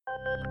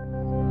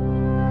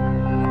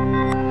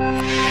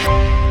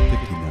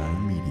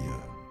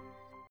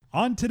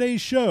On today's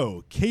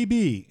show,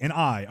 KB and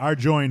I are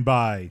joined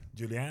by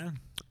Julian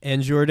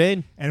and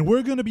Jourdain, and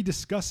we're going to be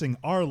discussing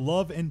our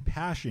love and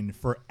passion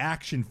for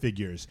action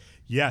figures.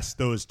 Yes,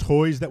 those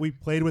toys that we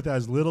played with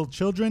as little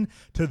children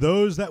to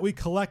those that we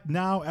collect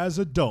now as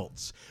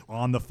adults.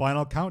 On the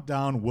final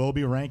countdown, we'll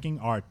be ranking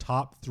our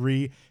top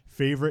 3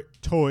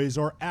 favorite toys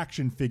or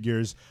action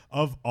figures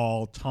of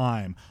all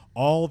time.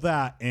 All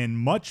that and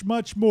much,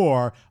 much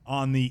more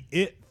on the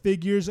It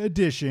Figures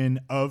edition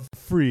of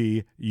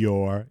Free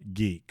Your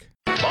Geek.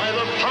 By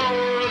the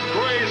power of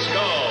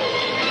Grayskull,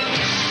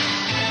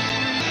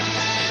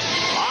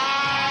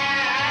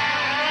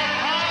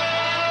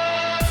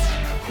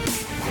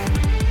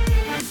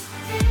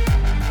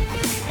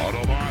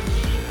 Autobots,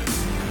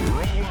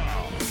 roll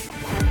out.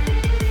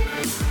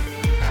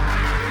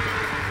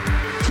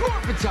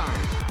 Morphin'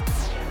 time!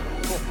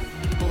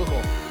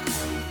 Cool.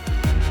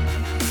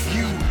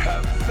 You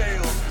have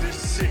failed this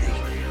city.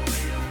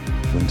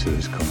 Winter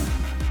is coming.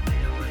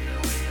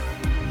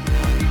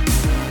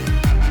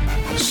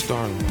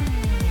 Star-Lord.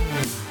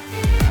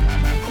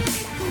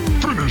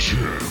 Finish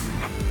him.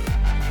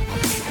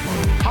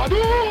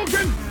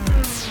 Hadouken!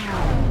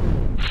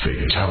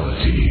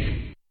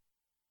 Fatality.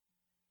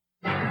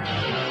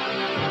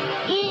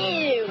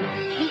 Ew!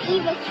 The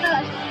evil smell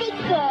of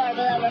Stinkor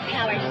will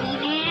overpower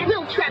He-Man.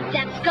 We'll trap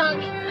that skunk.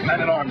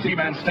 Man-at-Arms,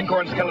 He-Man,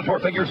 Stinkor, and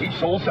Skeletor figures each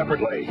sold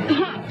separately.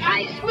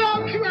 I smell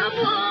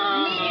trouble!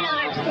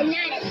 Man-at-Arms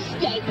cannot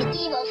escape the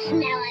evil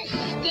smell of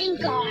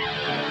Stinkor.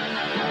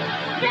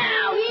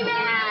 Now,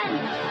 He-Man!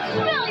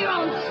 Smell your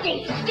own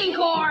stink,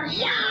 Stinkor!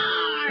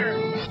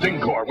 Yarr!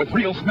 Stinkor with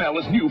real smell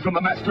is new from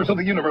the Masters of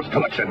the Universe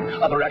collection.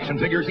 Other action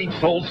figures each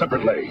sold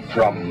separately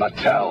from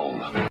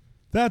Mattel.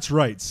 That's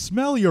right.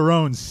 Smell your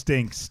own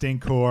stink,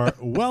 Stinkor.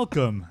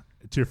 Welcome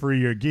to Free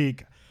Your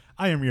Geek.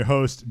 I am your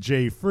host,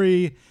 Jay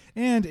Free,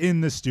 and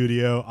in the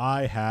studio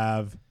I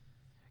have...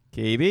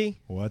 KB.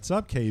 What's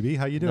up, KB?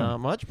 How you doing? Not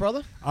much,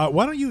 brother.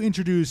 Why don't you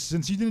introduce,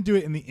 since you didn't do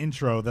it in the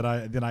intro that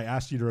I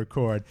asked you to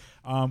record,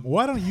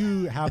 why don't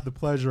you have the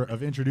pleasure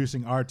of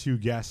introducing our 2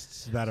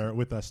 guests that are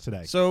with us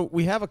today? So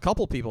we have a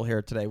couple people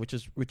here today, which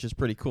is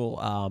pretty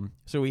cool.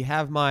 So we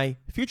have my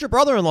future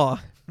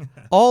brother-in-law,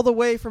 all the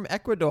way from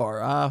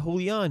Ecuador,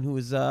 Julian, who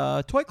is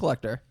a toy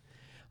collector.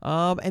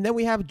 And then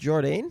we have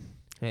Jourdain.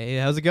 Hey,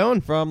 how's it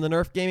going? From the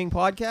Nerf Gaming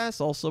Podcast,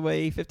 also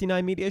a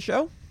 59 Media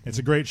show. It's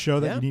a great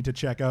show that Yeah. you need to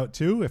check out,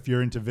 too, if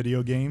you're into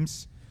video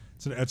games.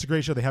 So it's a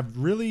great show. They have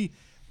really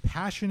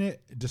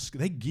passionate...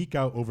 They geek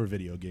out over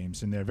video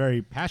games, and they're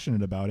very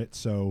passionate about it,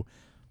 so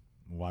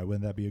why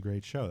wouldn't that be a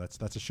great show?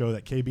 That's a show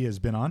that KB has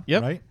been on,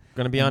 Yep. right?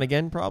 Going to be on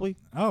again, probably.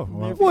 Oh,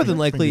 well, More than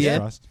likely, fingers yeah.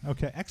 crossed.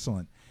 Okay,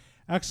 excellent.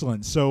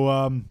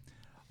 So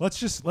let's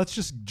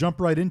just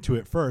jump right into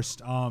it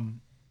first.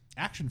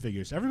 Action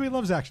figures. Everybody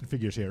loves action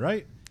figures here,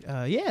 right?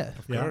 Yeah.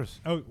 Of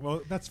course. Oh,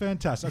 well, that's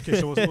fantastic. Okay,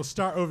 so we'll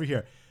start over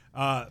here.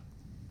 Are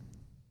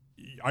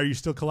you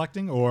still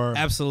collecting, or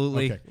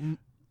Absolutely. Okay.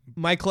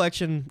 My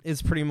collection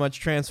is pretty much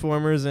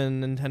Transformers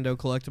and Nintendo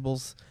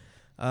collectibles.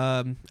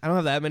 I don't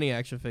have that many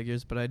action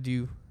figures, but I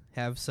do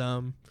have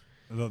some.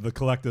 the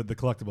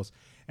collectibles?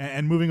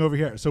 And moving over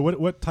here. So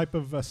what type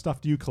of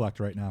stuff do you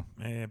collect right now?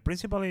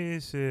 Principally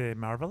is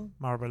Marvel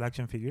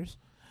action figures.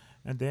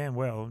 And then,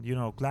 well,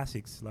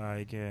 classics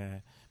like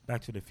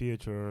Back to the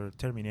Future,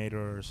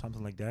 Terminator, or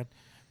something like that.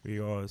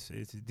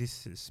 It's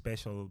these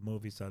special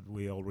movies that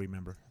we all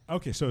remember.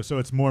 Okay, so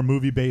it's more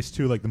movie-based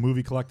too, like the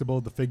movie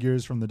collectible, the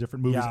figures from the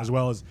different movies, Yeah. as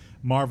well as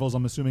Marvel's,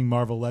 I'm assuming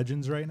Marvel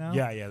Legends right now?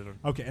 Yeah.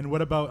 Okay, and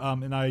what about,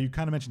 and you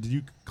kind of mentioned, did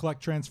you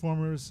collect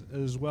Transformers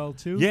as well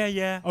too?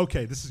 Yeah.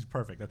 Okay, this is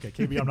perfect. Okay,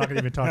 KB, I'm not going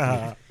to even talk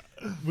to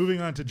you.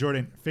 Moving on to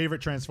Jourdain, favorite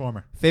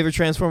Transformer. Favorite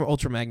Transformer,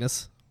 Ultra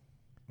Magnus.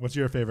 What's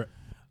your favorite?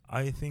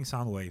 I think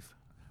Soundwave.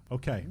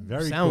 Okay,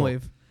 very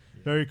Soundwave.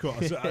 cool. Very cool.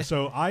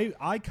 So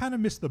I kind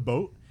of missed the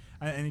boat.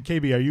 And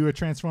KB, are you a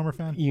Transformer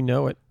fan? You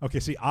know it. Okay,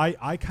 see,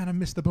 I kind of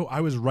missed the boat.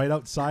 I was right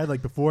outside,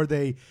 like before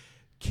they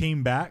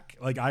came back.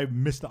 Like I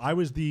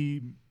was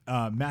the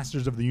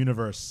Masters of the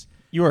Universe.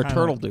 You were a kinda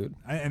turtle like- dude.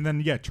 And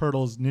then Ninja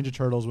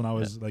Turtles when I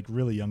was like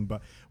really young.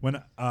 But when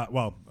as I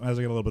got a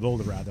little bit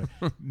older rather,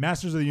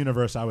 Masters of the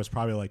Universe, I was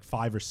probably like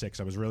 5 or 6.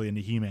 I was really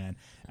into He-Man.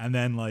 And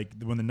then like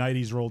when the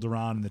 90s rolled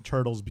around and the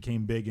Turtles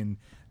became big in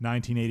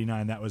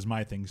 1989, that was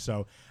my thing.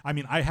 So I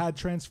mean, I had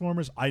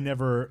Transformers. I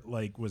never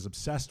like was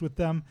obsessed with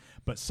them,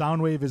 but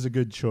Soundwave is a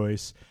good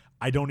choice.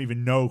 I don't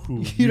even know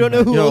who You don't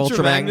know who know Ultra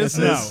Ultra Magnus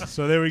Magnus is? No.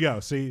 So there we go.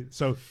 See,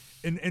 so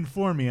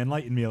inform me,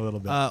 enlighten me a little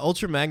bit.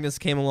 Ultra Magnus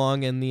came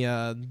along in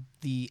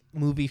the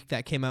movie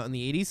that came out in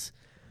the 80s.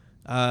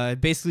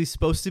 Basically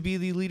supposed to be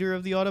the leader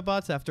of the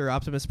Autobots after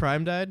Optimus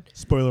Prime died.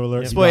 Spoiler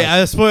alert. he Spoiler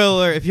dies.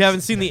 alert, if you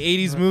haven't seen the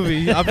 80s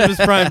movie, Optimus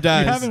Prime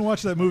dies. You haven't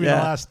watched that movie in Yeah.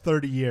 the last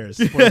 30 years.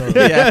 Spoiler alert.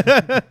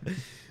 Yeah.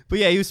 But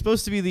yeah, he was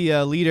supposed to be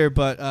the leader,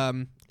 but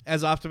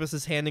as Optimus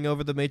is handing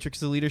over the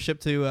Matrix of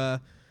leadership to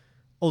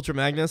Ultra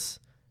Magnus,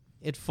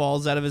 it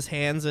falls out of his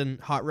hands and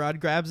Hot Rod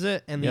grabs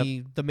it, and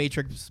the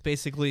Matrix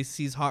basically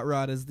sees Hot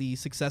Rod as the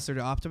successor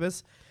to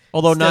Optimus.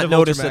 Although instead not of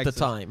noticed Ultra at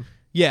the Magnus. time.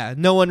 Yeah,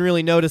 no one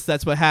really noticed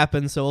that's what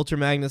happened. So Ultra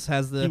Magnus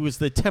has He the was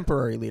the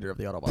temporary leader of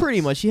the Autobots. pretty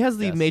much. He has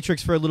the Yes.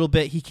 Matrix for a little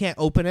bit. He can't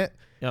open it.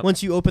 Yep.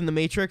 Once you open the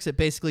Matrix, it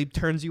basically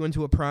turns you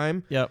into a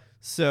Prime. Yep.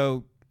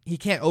 So he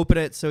can't open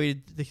it. So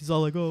he's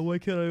all like, "Oh, why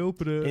can't I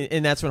open it?"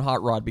 And that's when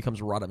Hot Rod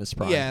becomes Rodimus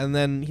Prime. Yeah, and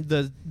then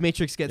the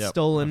Matrix gets Yep.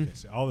 stolen. Okay,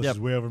 so all this Yep. is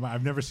way over my.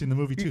 I've never seen the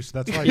movie too,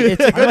 so that's why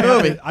It's a good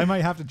movie. I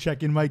might have to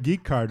check in my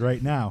geek card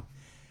right now.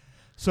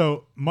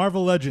 So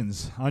Marvel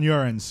Legends on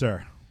your end,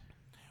 sir.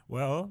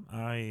 Well,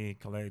 I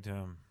collect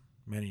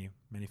many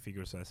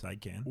figures as I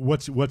can.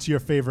 What's your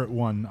favorite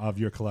one of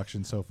your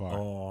collection so far?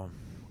 Oh,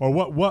 Or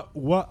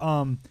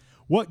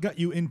what got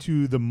you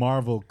into the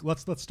Marvel?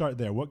 Let's start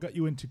there. What got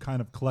you into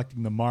kind of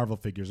collecting the Marvel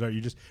figures?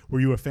 Were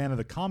you a fan of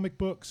the comic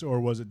books, or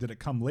did it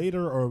come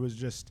later, or was it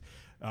just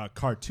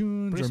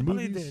cartoons or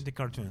principally movies? the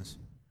cartoons.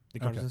 The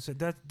Okay. cartoons.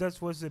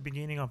 That was the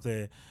beginning of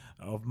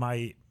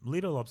my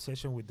little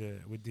obsession with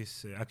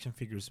these action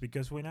figures,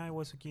 because when I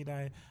was a kid,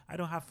 I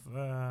don't have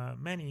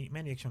many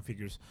action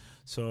figures.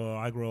 So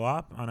I grow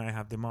up and I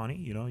have the money.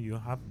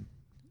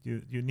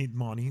 You need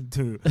money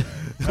to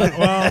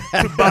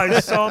to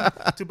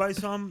buy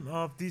some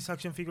of these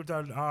action figures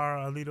that are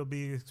a little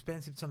bit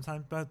expensive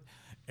sometimes, but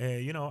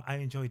I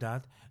enjoy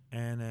that.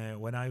 And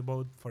when I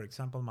bought, for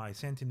example, my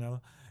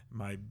Sentinel,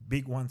 my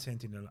big one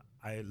Sentinel,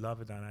 I love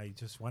it and I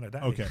just want to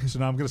die. Okay, so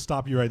now I'm going to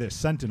stop you right there.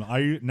 Sentinel.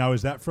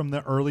 Is that from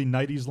the early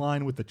 '90s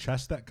line with the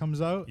chest that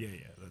comes out? Yeah,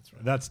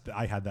 that's right.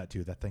 I had that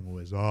too. That thing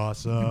was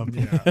awesome.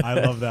 I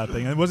love that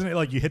thing. And wasn't it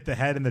like you hit the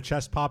head and the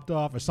chest popped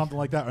off or something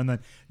like that, and then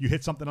you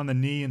hit something on the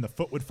knee and the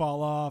foot would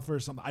fall off or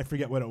something? I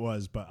forget what it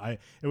was, but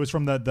it was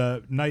from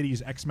the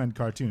 '90s X-Men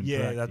cartoon.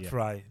 Yeah, correct? that's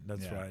right.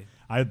 That's right.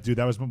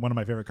 That was one of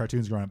my favorite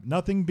cartoons growing up.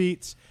 Nothing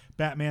beats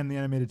Batman the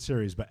animated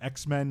series, but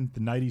X-Men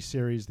the '90s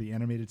series, the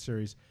animated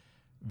series,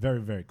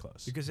 very very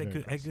close. Because Very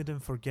I close. couldn't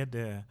forget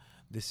the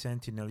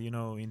Sentinel.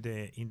 In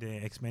the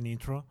X-Men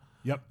intro.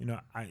 Yep.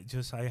 I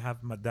have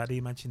that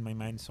image in my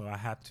mind, so I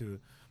had to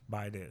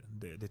buy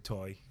the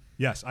toy.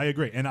 Yes, I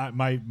agree. And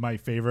my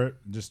favorite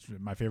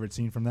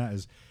scene from that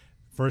is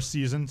first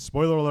season.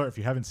 Spoiler alert: if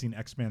you haven't seen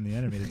X-Men the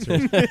animated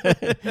series,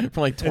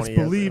 From like 20 it's years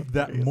believed ago.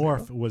 that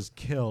Morph was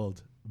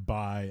killed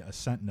by a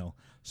Sentinel.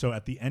 So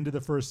at the end of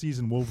the first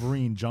season,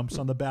 Wolverine jumps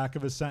on the back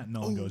of a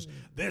Sentinel and goes,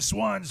 "This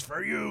one's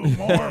for you,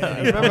 Morph." I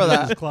remember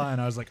that.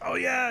 And I was like, "Oh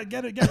yeah,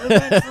 get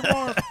revenge for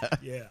Morph."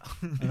 Yeah.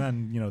 And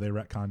then they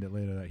retconned it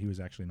later that he was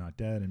actually not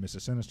dead, and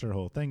Mr. Sinister,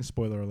 whole thing.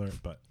 Spoiler alert,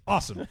 but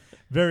awesome,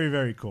 very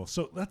very cool.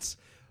 So let's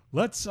we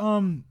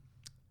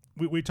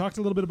talked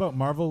a little bit about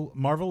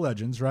Marvel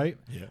Legends, right?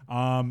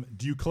 Yeah.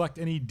 Do you collect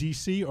any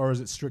DC, or is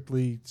it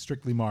strictly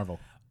Marvel?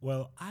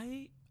 Well,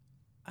 I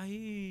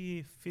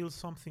feel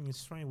something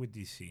strange with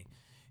DC.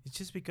 It's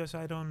just because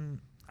I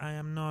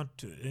am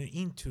not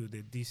into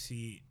the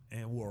DC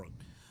world,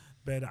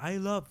 but I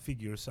love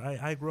figures.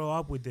 I grew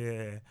up with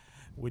the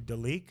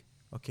League,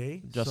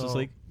 okay, Justice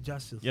League.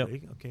 Yep.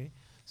 League, okay.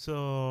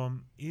 So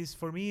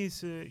for me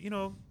it's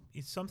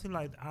something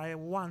like I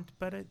want,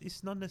 but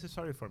it's not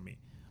necessary for me,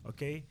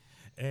 okay.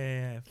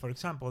 For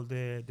example,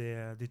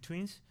 the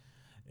twins,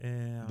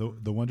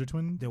 The Wonder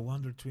Twin. the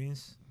Wonder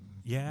Twins.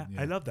 Yeah,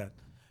 Yeah. I love that.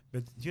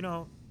 But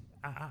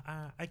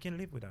I can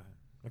live with that.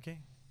 Okay,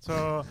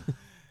 so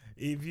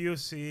if you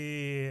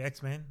see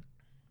X-Men,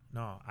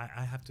 no,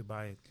 I have to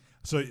buy it.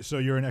 So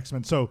you're an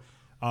X-Men. So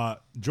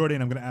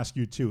Jordan, I'm going to ask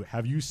you too.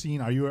 Are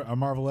you a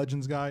Marvel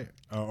Legends guy,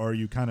 or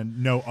you kind of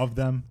know of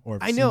them, or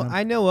have I seen know them?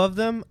 I know of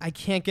them. I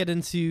can't get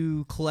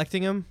into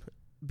collecting them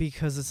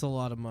because it's a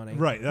lot of money.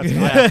 Right.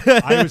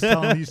 I was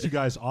telling these two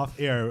guys off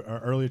air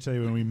earlier today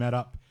when we met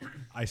up.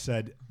 I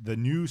said the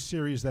new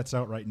series that's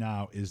out right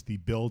now is the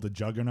Build a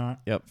Juggernaut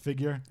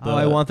figure. Oh,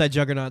 I want that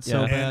Juggernaut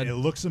so Yeah. bad. And it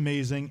looks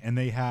amazing, and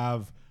they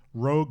have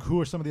Rogue. Who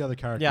are some of the other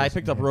characters? Yeah, I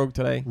picked up Rogue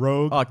today.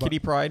 Rogue. Kitty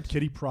Pryde.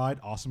 Kitty Pryde,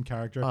 awesome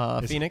character.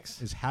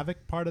 Phoenix. Is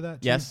Havoc part of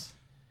that too? Yes.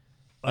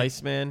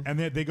 Iceman. And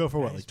they go for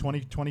what, like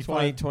 20,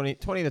 25? 20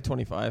 to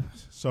 25.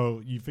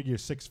 So you figure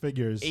 6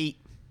 figures. 8.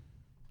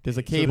 There's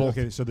a So cable.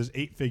 so there's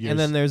 8 figures. And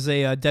then there's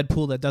a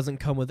Deadpool that doesn't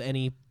come with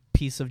any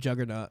piece of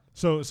Juggernaut.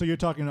 So you're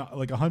talking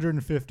like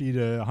 $150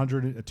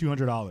 to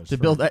 $200 to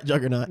build that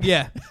Juggernaut.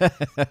 Yeah.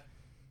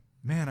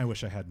 Man, I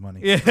wish I had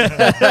money.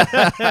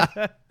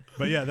 Yeah.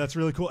 But yeah, that's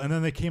really cool. And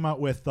then they came out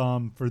with,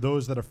 for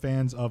those that are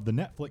fans of the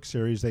Netflix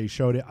series, they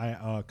showed it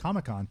at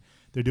Comic-Con.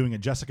 They're doing a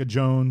Jessica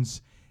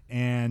Jones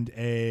and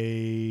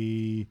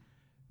a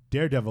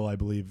Daredevil, I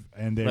believe.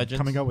 And they're Legends.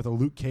 coming out with a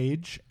Luke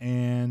Cage.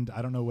 And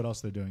I don't know what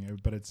else they're doing.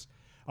 But it's...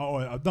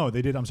 no,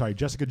 they did. I'm sorry.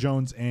 Jessica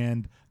Jones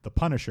and the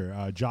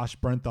Punisher. Josh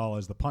Bernthal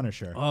as the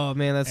Punisher. Oh,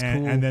 man, that's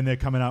cool. And then they're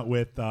coming out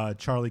with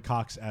Charlie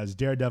Cox as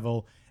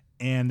Daredevil.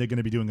 And they're going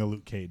to be doing a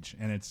Luke Cage.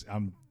 And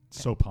I'm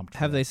so pumped.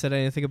 Have they said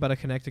anything about a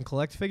Connect and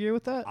Collect figure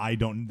with that? I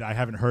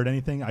haven't heard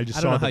anything. I just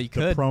I don't saw know how the you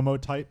could.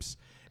 promo types,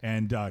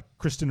 and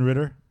Kristen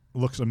Ritter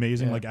looks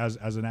amazing, Yeah. like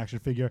as an action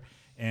figure,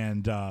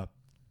 and John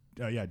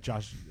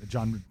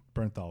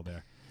Bernthal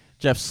there.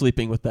 Jeff's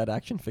sleeping with that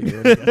action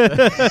figure.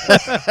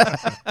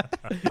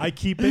 I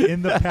keep it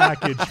in the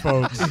package,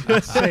 folks.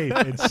 It's safe.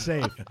 It's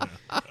safe.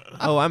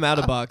 Oh, I'm out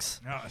of box.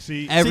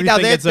 See, Everything now,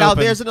 gets now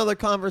open. there's another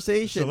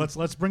conversation. so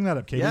let's bring that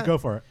up. Katie, Yeah. go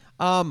for it.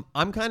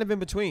 I'm kind of in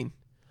between.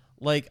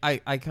 Like I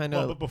kind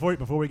Well, of but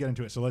before we get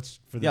into it, so let's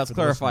let's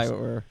clarify what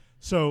we're.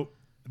 So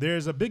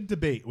there's a big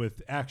debate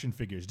with action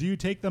figures. Do you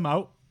take them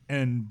out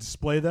and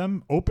display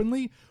them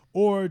openly,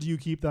 or do you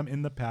keep them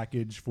in the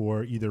package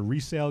for either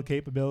resale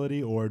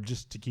capability or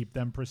just to keep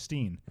them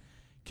pristine?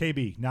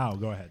 KB, now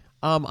go ahead.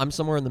 I'm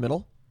somewhere in the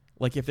middle.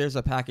 Like if there's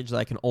a package that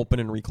I can open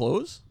and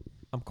reclose,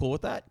 I'm cool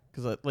with that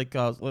because a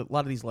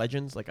lot of these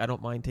legends, like I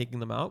don't mind taking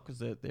them out because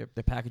their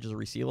packages are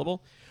resealable.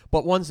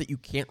 But ones that you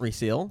can't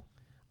reseal,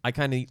 I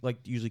kind of like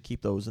usually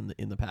keep those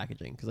in the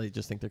packaging because I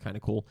just think they're kind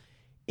of cool.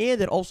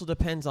 And it also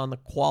depends on the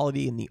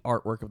quality and the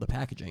artwork of the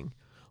packaging.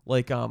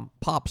 Like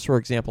Pops, for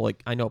example,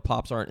 like I know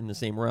Pops aren't in the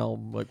same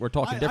realm. Like we're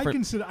talking different.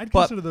 I'd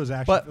consider those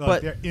action,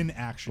 but they're in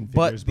action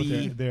but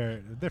figures,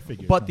 they're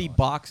figures. But the nonetheless.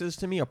 boxes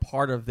to me are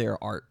part of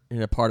their art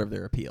and a part of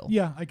their appeal.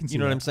 Yeah, I can see. You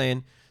know what that. I'm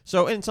saying?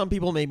 So, and some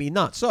people maybe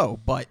not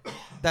so, but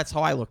that's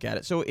how I look at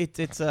it. So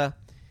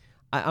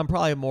I'm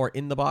probably a more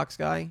in the box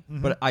guy,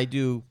 but I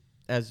do,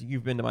 as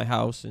you've been to my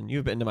house and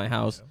you've been to my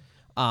house.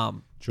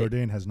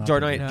 Jordan has not.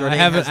 Jordan, been there. Jordan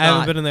I haven't- has I haven't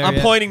not. been in there I'm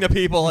yet. pointing to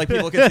people, like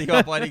people can see who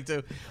I'm pointing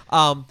to.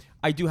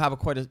 I do have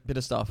quite a bit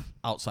of stuff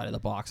outside of the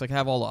box. Like I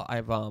have a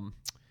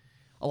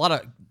lot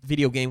of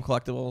video game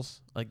collectibles,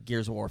 like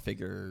Gears of War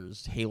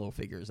figures, Halo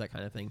figures, that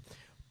kind of thing.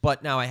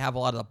 But now I have a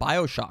lot of the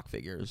BioShock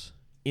figures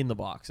in the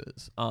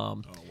boxes.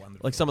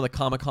 Like some of the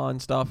Comic-Con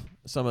stuff.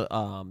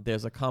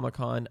 There's a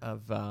Comic-Con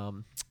of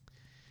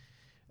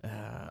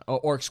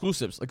or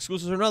exclusives.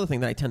 Exclusives are another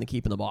thing that I tend to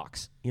keep in the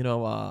box. You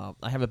know,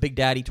 I have a Big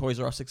Daddy Toys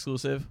R Us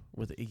exclusive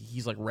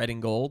he's like red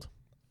and gold.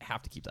 I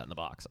have to keep that in the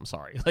box. I'm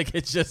sorry. Like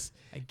it's just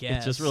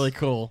it's just really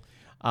cool.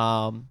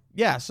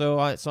 Yeah, so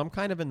I'm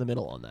kind of in the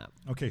middle on that.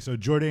 Okay, so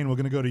Jordan, we're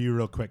gonna go to you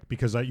real quick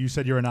because you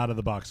said you're an out of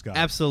the box guy.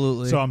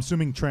 Absolutely. So I'm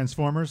assuming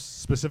Transformers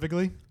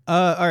specifically.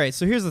 All right.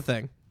 So here's the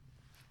thing: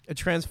 a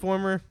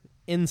Transformer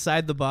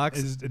inside the box.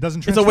 It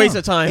doesn't. It's a Transform. waste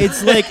of time.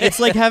 It's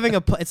like having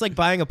it's like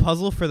buying a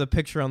puzzle for the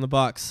picture on the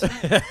box.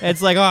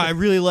 It's like, oh, I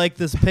really like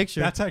this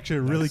picture. That's actually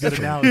a really good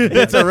analogy.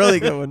 It's a really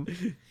good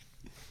one.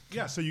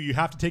 Yeah, so you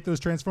have to take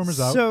those Transformers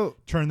out, So-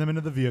 turn them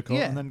into the vehicle,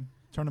 Yeah. and then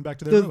turn them back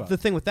to their robot. the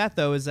thing with that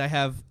though is I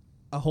have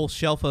a whole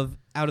shelf of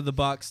out of the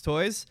box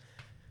toys.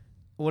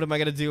 What am I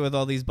gonna do with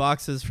all these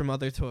boxes from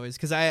other toys?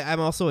 Because I'm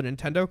also a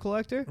Nintendo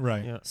collector.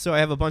 Right. Yeah. So I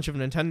have a bunch of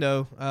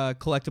Nintendo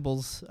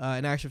collectibles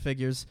and action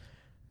figures.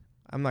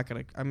 I'm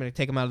gonna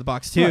take them out of the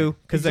box too Right,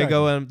 because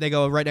exactly. they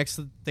go right next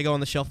to they go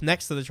on the shelf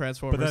next to the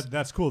Transformers. But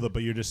that's cool though.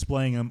 But you're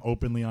displaying them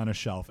openly on a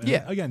shelf. And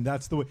Yeah. Again,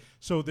 that's the way.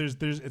 So there's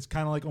it's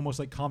kind of like almost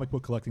like comic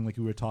book collecting, like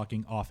we were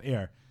talking off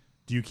air.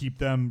 Do you keep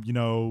them, in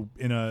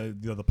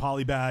the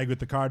poly bag with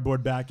the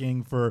cardboard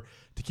backing to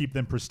keep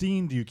them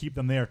pristine? Do you keep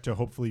them there to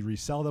hopefully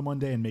resell them one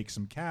day and make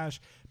some cash?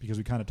 Because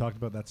we kind of talked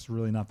about that's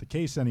really not the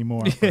case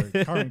anymore for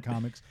current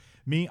comics.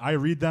 Me, I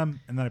read them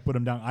and then I put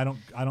them down.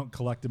 I don't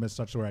collect them as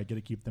such where I get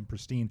to keep them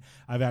pristine.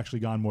 I've actually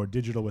gone more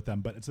digital with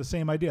them, but it's the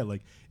same idea.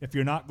 Like if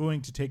you're not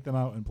going to take them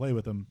out and play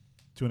with them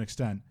to an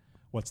extent,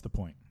 what's the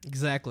point?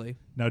 exactly.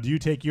 Now, do you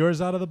take yours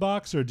out of the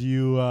box, or do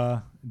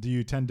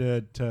you tend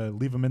to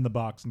leave them in the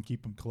box and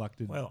keep them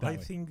collected? Well, that I way?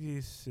 think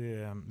is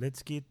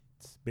let's kids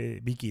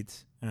be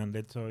kids and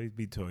let toys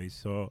be toys.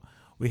 So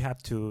we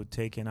have to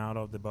take them out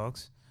of the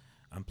box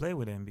and play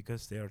with them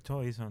because they are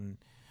toys and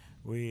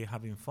we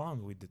having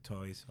fun with the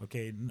toys.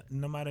 Okay,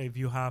 no matter if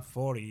you have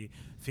 40,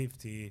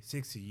 50,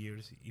 60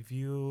 years, if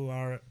you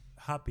are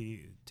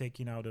happy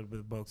taking out of the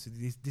box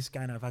this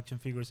kind of action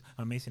figures,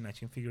 amazing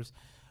action figures,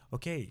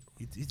 okay,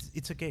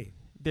 it's okay.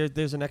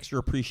 There's an extra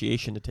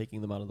appreciation to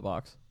taking them out of the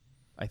box,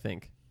 I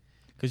think,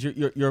 because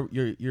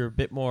you're a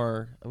bit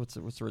more what's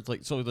the word?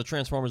 Like, so the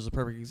Transformers is a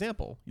perfect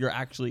example. You're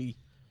actually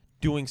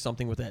doing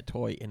something with that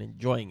toy and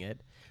enjoying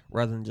it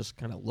rather than just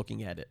kind of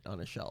looking at it on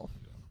a shelf.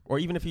 Or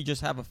even if you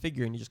just have a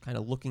figure and you're just kind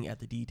of looking at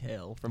the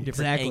detail from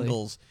different Exactly.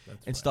 angles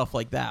and stuff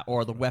like that,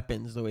 or the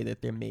weapons, the way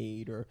that they're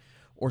made,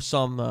 or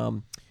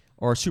some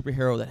or a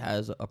superhero that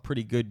has a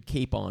pretty good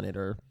cape on it,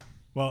 or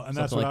Well, and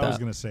that's something what like I was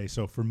that. going to say.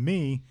 So for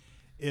me,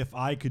 if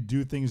I could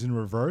do things in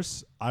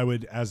reverse, I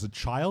would, as a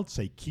child,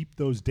 say keep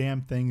those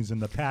damn things in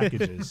the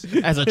packages.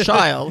 as a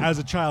child. As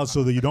a child,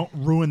 so that you don't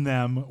ruin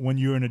them when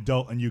you're an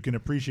adult and you can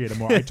appreciate them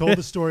more. I told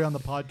the story on the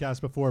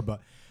podcast before,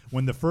 but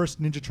when the first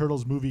Ninja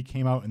Turtles movie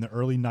came out in the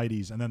early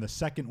 90s, and then the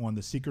second one,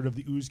 The Secret of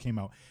the Ooze, came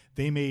out,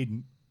 they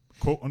made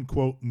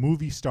quote-unquote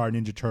movie star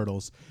Ninja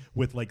Turtles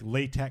with like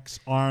latex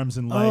arms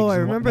and legs. Oh, I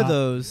and remember whatnot.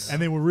 those.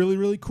 And they were really,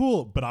 really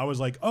cool. But I was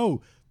like,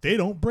 oh, they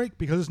don't break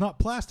because it's not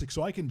plastic,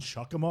 so I can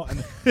chuck them out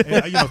and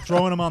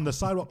throwing them on the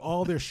sidewalk.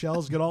 All their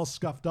shells get all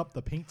scuffed up.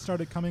 The paint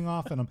started coming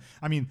off, and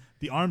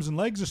the arms and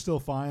legs are still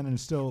fine and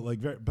still like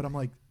very. But I'm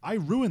like, I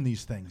ruin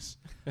these things,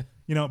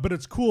 But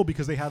it's cool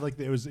because they had like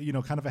it was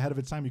kind of ahead of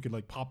its time. You could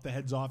like pop the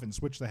heads off and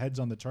switch the heads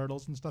on the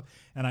turtles and stuff,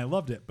 and I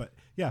loved it. But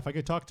yeah, if I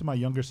could talk to my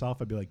younger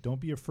self, I'd be like,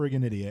 don't be a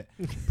friggin' idiot.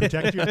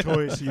 Protect your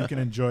toys so you can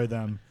enjoy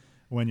them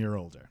when you're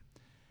older.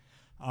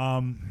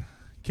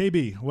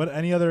 KB,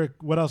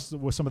 what else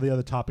were some of the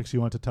other topics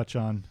you want to touch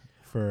on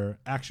for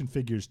action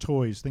figures,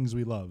 toys, things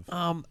we love?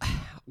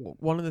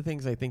 One of the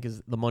things I think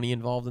is the money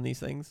involved in these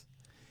things.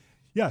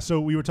 Yeah, so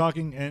we were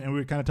talking, and we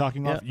were kind of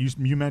talking off.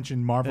 You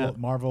mentioned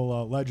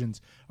Marvel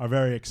Legends are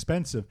very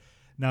expensive.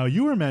 Now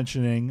you were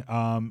mentioning,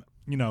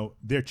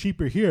 they're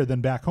cheaper here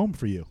than back home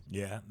for you.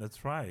 Yeah,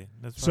 that's right.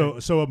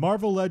 So a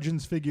Marvel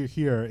Legends figure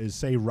here is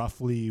say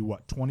roughly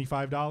what,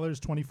 $25,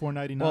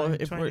 $24.99. Well,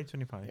 if 20, we're-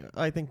 25.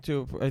 I think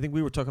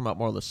we were talking about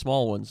more of the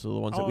small ones, so the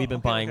ones that we've been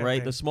buying,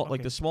 right? The small,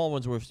 like the small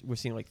ones, we're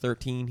seeing like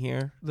 13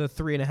 here, The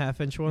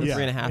 3.5-inch ones. Yeah.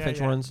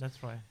 3.5-inch ones. That's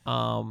right.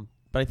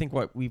 But I think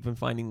what we've been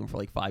finding them for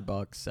like $5,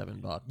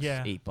 $7,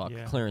 Yeah, $8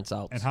 yeah. clearance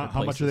out. And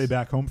how much are they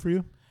back home for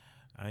you?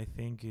 I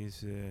think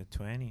is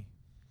 20,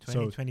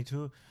 So-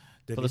 22.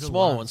 For the little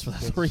small ones, for the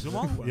three.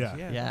 small ones. Yeah.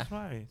 Yeah, Yeah. that's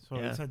right. So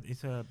Yeah.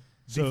 it's a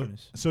So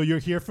difference. so you're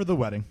here for the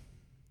wedding,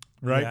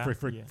 right? Yeah,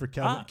 For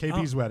yeah.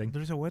 KP's wedding.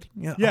 There's a wedding.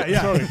 Yeah. Yeah, okay,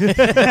 yeah. Sorry.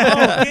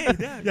 Oh, okay,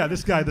 yeah. Yeah,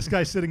 this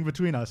guy sitting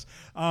between us.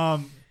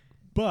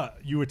 But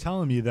you were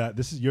telling me that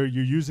this is you're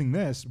using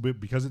this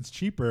because it's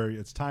cheaper.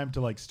 It's time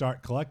to like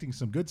start collecting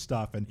some good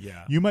stuff, and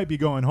Yeah. you might be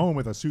going home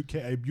with a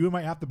suitcase. You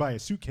might have to buy a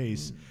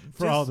suitcase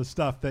for all the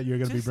stuff that you're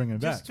going to be bringing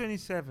back. Just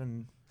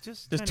 27.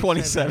 Just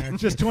 27.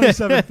 Just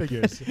 27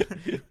 figures.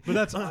 But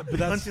that's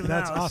Until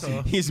now, awesome.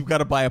 so- He's got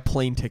to buy a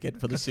plane ticket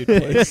for the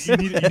suitcase. you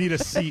need a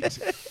seat.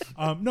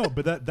 No,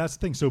 but that's the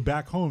thing. So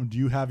back home, do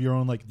you have your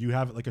own do you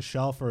have like a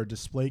shelf or a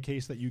display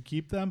case that you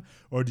keep them,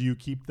 or do you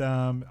keep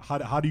them?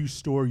 How do you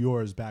store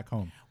yours back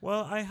home?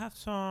 Well, I have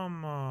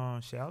some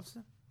shelves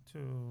to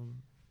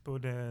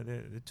put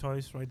the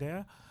toys right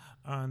there,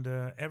 and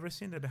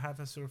everything that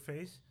have a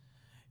surface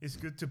is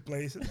good to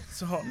place it.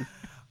 So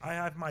I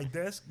have my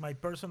desk, my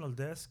personal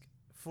desk,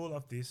 full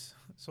of this.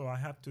 So I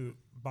have to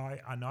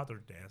buy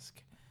another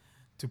desk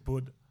to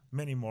put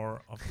many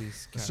more of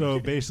these.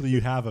 So basically,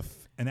 you have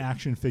an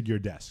action figure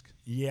desk.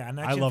 Yeah, an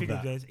I action love figure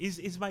that. desk.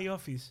 It's my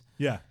office.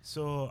 Yeah.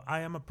 So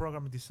I am a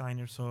program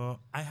designer, so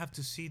I have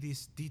to see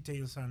these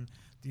details and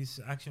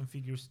these action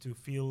figures to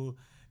feel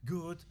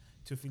good,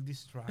 to feel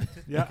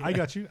distracted. Yeah, Okay. I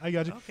got you.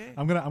 Okay.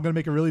 I'm gonna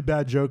make a really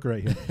bad joke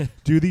right here.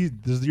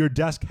 Does your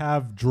desk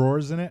have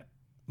drawers in it?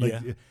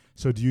 Yeah.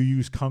 So do you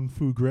use Kung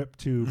Fu grip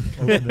to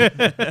open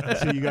it?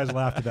 So you guys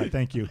laughed at that.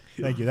 Thank you.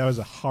 That was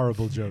a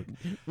horrible joke.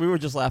 We were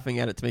just laughing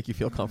at it to make you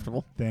feel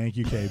comfortable. Thank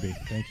you,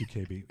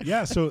 KB.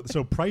 Yeah.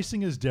 So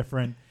pricing is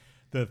different.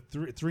 The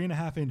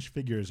 3.5-inch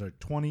figures are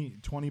 $20,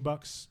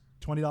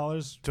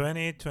 $20.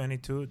 20,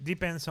 22,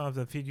 depends on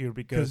the figure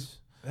because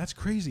That's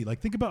crazy. Like,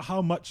 think about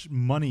how much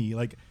money,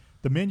 like,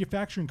 the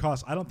manufacturing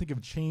costs, I don't think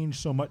have changed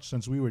so much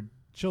since we were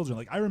children.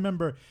 Like, I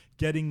remember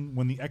getting,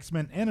 when the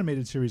X-Men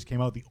animated series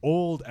came out, the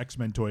old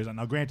X-Men toys. And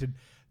now, granted,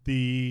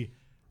 the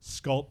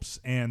sculpts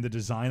and the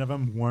design of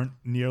them weren't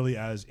nearly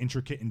as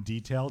intricate and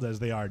detailed as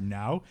they are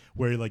now,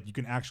 where, like, you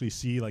can actually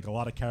see, like, a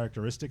lot of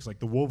characteristics, like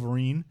the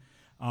Wolverine,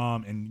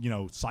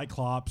 and,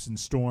 Cyclops and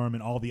Storm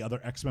and all the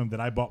other X-Men that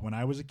I bought when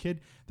I was a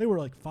kid. They were,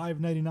 like,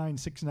 $5.99,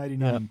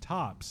 $6.99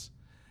 tops.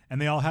 And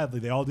they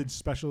all did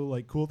special,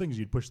 like, cool things.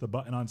 You'd push the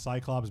button on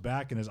Cyclops'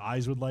 back and his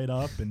eyes would light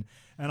up and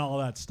all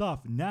that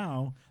stuff.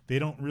 Now they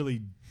don't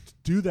really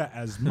do that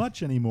as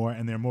much anymore,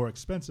 and they're more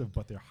expensive,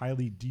 but they're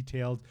highly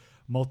detailed,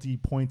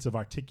 multi-points of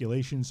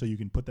articulation, so you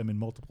can put them in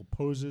multiple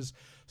poses.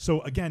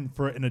 So again,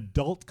 for an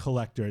adult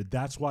collector,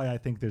 that's why I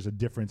think there's a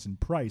difference in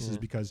price, is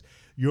because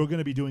you're going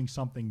to be doing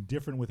something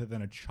different with it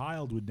than a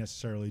child would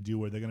necessarily do,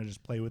 where they're going to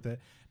just play with it,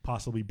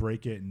 possibly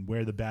break it, and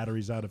wear the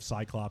batteries out of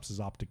Cyclops'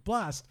 optic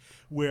blast,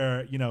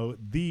 where,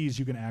 these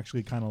you can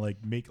actually kind of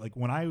like make, like,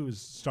 when I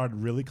started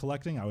really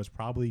collecting, I was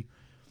probably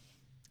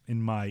in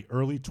my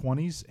early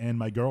 20s, and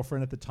my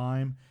girlfriend at the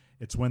time,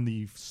 it's when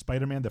the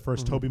Spider-Man, the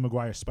first Tobey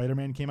Maguire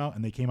Spider-Man came out,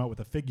 and they came out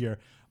with a figure,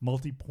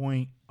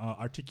 multi-point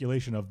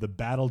articulation of the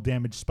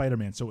battle-damaged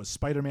Spider-Man. So it was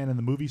Spider-Man in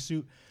the movie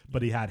suit,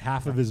 but he had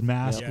half of his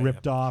mask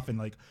ripped off, and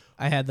like...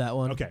 I had that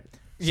one. Okay.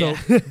 So,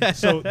 Yeah.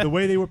 so the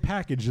way they were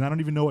packaged, and I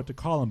don't even know what to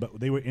call them, but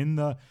they were in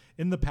the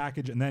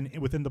package, and then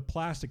within the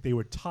plastic, they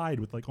were tied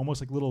with like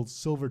almost like little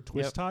silver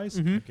twist ties.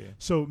 Okay.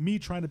 So me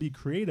trying to be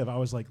creative, I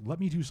was like, let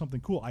me do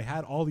something cool. I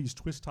had all these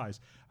twist ties.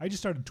 I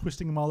just started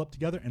twisting them all up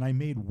together, and I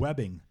made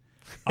webbing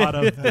out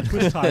of the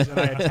twist ties, and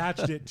I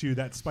attached it to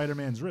that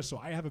Spider-Man's wrist. So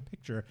I have a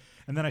picture,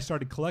 and then I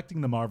started collecting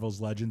the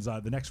Marvel's Legends.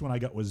 The next one I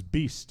got was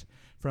Beast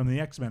from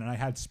the X-Men, and I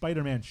had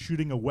Spider-Man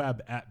shooting a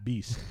web at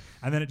Beast,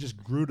 and then it just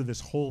grew to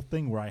this whole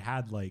thing where I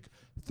had like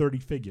 30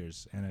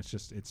 figures, and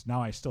it's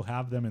now I still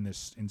have them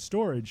in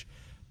storage,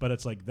 but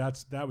it's like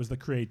that was the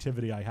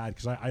creativity I had,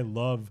 because I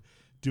love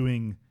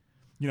doing,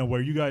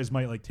 where you guys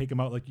might like take them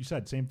out, like you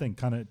said, same thing,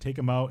 kind of take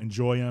them out,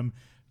 enjoy them,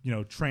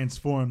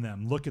 transform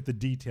them, look at the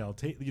detail,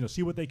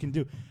 see what they can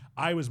do.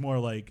 I was more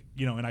like,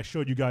 and I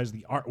showed you guys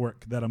the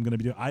artwork that I'm going to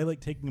be doing. I like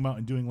taking them out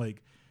and doing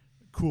like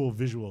cool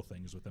visual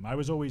things with them. I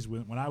was always,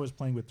 when I was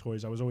playing with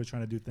toys, I was always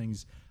trying to do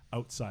things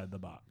outside the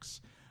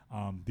box.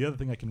 The other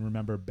thing I can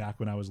remember back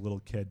when I was a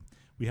little kid,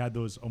 we had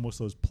those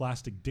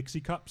plastic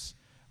Dixie cups,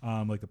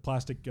 like the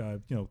plastic,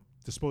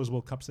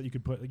 disposable cups that you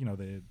could put,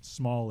 the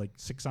small like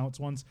 6-ounce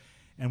ones.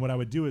 And what I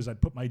would do is I'd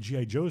put my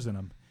G.I. Joes in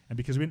them, And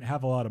because we didn't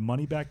have a lot of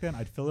money back then,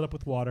 I'd fill it up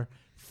with water,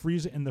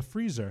 freeze it in the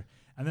freezer,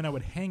 and then I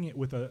would hang it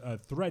with a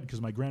thread because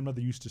my grandmother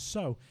used to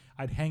sew.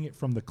 I'd hang it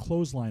from the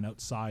clothesline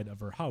outside of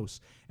her house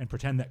and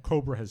pretend that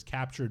Cobra has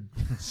captured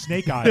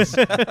snake eyes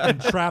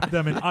and trapped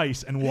them in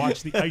ice and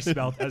watch the ice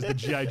melt as the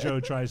G.I. Joe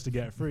tries to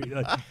get free.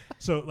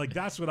 So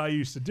that's what I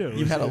used to do.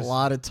 You had a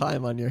lot of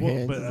time on your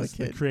hands but as that's a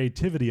the kid.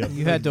 creativity of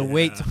You had to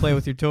wait to play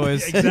with your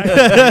toys. Exactly.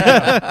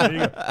 Yeah, there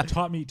you go.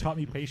 Taught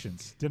me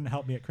patience. Didn't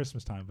help me at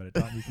Christmas time, but it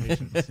taught me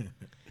patience.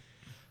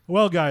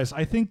 Well, guys,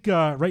 I think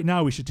right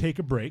now we should take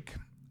a break.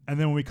 And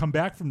then when we come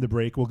back from the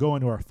break, we'll go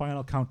into our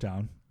final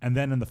countdown. And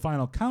then in the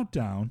final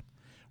countdown,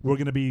 we're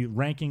going to be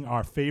ranking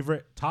our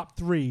top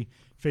 3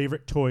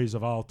 favorite toys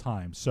of all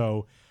time.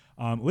 So,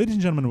 ladies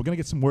and gentlemen, we're going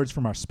to get some words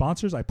from our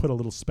sponsors. I put a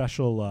little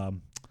special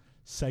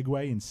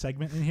segue and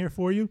segment in here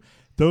for you.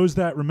 Those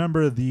that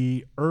remember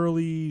the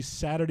early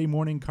Saturday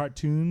morning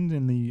cartoon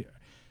in the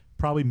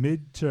probably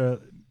mid to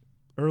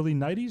early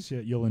 90s,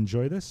 you'll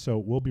enjoy this. So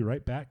we'll be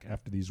right back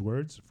after these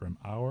words from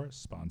our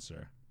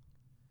sponsor.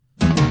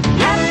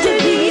 After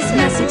these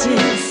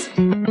messages,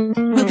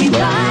 we'll be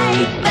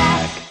right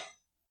back.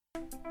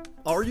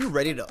 Are you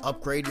ready to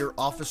upgrade your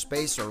office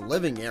space or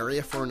living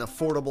area for an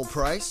affordable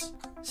price?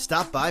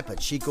 Stop by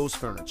Pachico's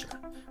Furniture,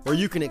 where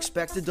you can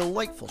expect a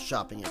delightful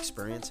shopping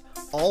experience,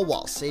 all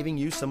while saving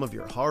you some of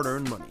your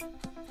hard-earned money.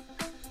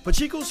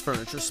 Pachico's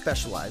Furniture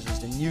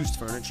specializes in used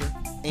furniture,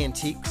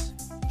 antiques,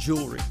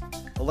 jewelry,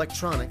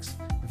 electronics,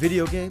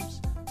 video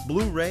games,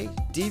 Blu-ray,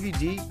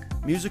 DVD,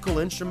 musical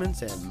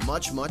instruments, and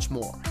much, much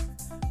more.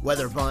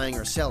 Whether buying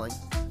or selling,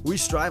 we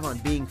strive on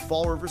being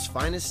Fall River's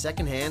finest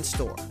secondhand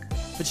store.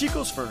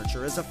 Pachico's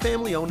Furniture is a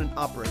family-owned and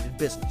operated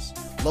business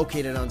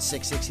located on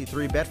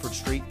 663 Bedford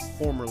Street,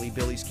 formerly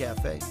Billy's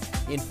Cafe,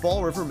 in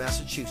Fall River,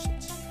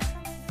 Massachusetts.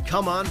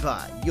 Come on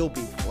by, you'll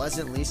be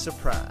pleasantly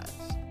surprised.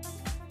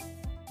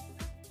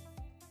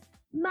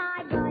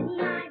 My buddy,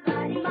 my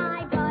buddy,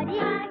 my buddy,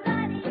 my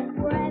buddy.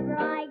 Wherever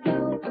I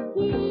go,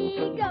 he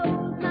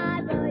goes.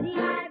 My buddy,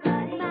 my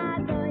buddy, my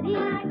buddy,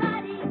 my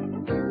buddy,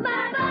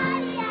 my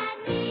buddy and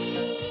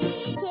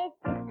me. Kiss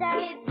sister,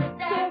 kiss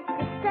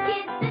sister,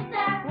 kiss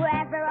sister.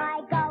 Wherever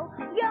I go,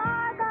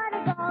 you're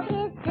gonna go.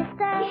 Kiss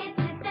sister, kiss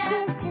sister,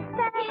 kiss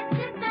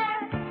sister,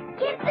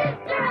 kiss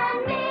sister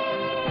and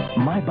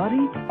me. My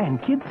Buddy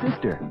and Kid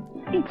Sister,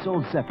 each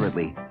sold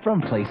separately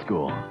from Play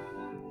School.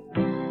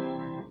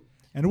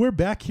 And we're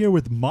back here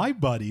with my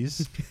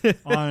buddies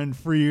on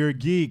Free Your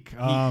Geek.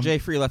 Jay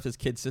Free left his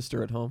kid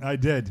sister at home. I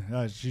did.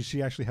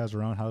 She actually has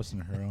her own house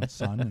and her own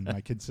son, and my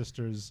kid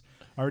sister's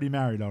already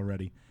married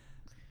already.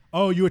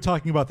 Oh, you were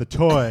talking about the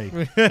toy.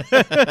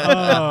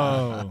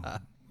 Oh,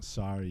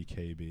 sorry,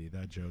 KB.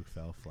 That joke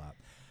fell flat.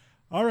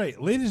 All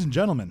right, ladies and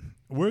gentlemen,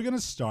 we're going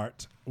to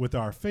start with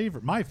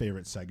my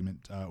favorite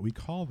segment. We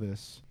call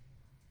this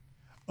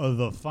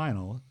the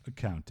final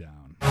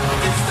countdown. It's the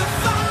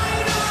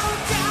final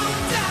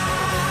countdown.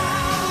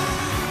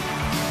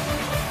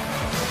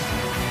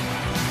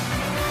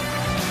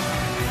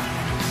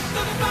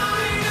 The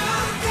final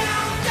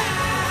countdown.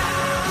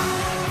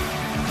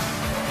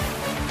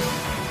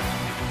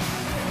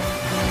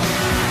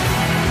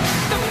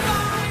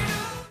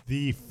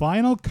 The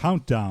final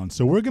countdown.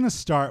 So we're going to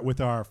start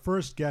with our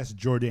first guest,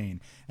 Jourdain,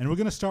 and we're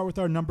going to start with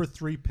our number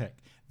 3 pick.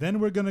 Then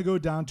we're going to go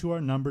down to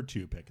our number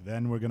 2 pick.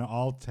 Then we're going to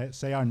all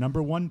say our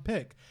number 1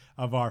 pick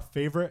of our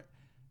favorite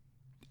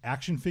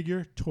action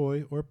figure,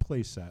 toy, or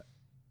playset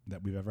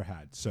that we've ever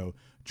had. So,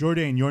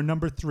 Jourdain, your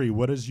number 3.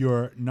 What is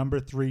your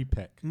number 3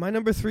 pick? My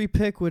number 3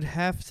 pick would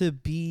have to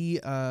be,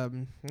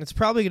 it's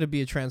probably going to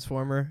be a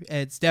Transformer.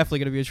 It's definitely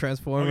going to be a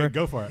Transformer. Okay,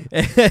 go for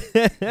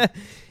it.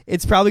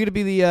 It's probably going to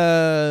be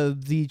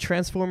the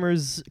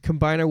Transformers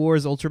Combiner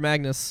Wars Ultra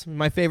Magnus.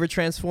 My favorite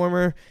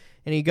Transformer.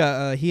 And he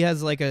got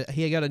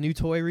a new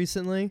toy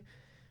recently,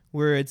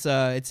 where it's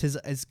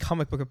his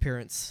comic book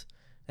appearance,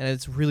 and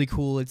it's really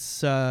cool.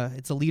 It's a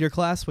leader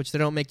class, which they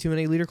don't make too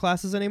many leader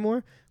classes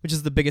anymore, which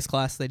is the biggest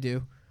class they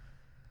do.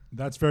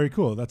 That's very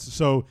cool. That's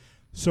so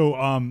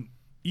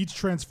each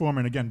Transformer,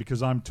 and again,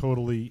 because I'm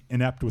totally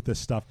inept with this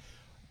stuff,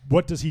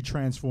 what does he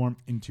transform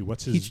into?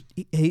 What's his?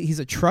 He's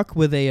a truck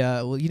with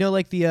a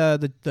like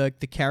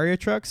the carrier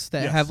trucks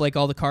that Yes. have like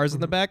all the cars in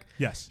the back.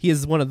 Yes. He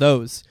is one of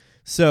those.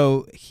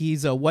 So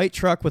he's a white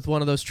truck with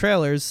one of those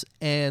trailers,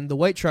 and the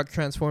white truck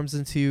transforms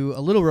into a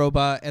little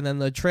robot, and then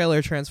the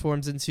trailer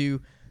transforms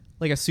into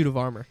like a suit of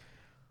armor.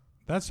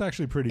 That's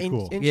actually pretty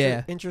cool.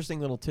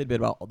 Interesting little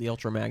tidbit about the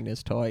Ultra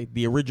Magnus toy,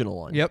 the original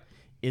one. Yep.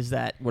 Is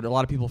that what a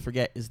lot of people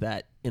forget is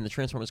that in the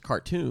Transformers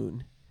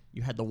cartoon,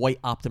 you had the white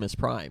Optimus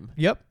Prime.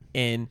 Yep.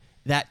 And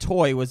that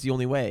toy was the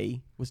only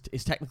way,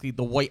 is technically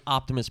the white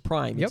Optimus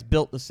Prime. Yep. It's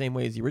built the same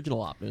way as the original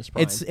Optimus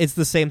Prime. It's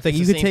the same thing.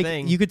 It's the same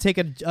thing. You could take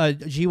a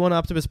G1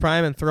 Optimus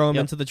Prime and throw him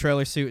into the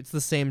trailer suit. It's the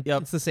same.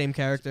 Yep. It's the same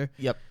character.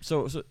 Yep.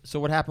 So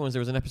what happened was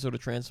there was an episode of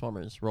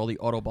Transformers where all the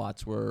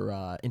Autobots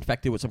were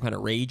infected with some kind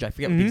of rage. I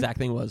forget what the exact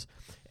thing was.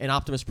 And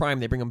Optimus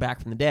Prime, they bring him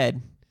back from the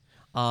dead.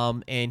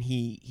 and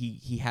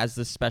he has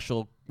this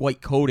special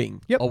white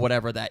coating or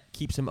whatever that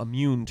keeps him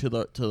immune to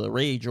the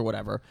rage or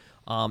whatever.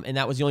 And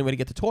that was the only way to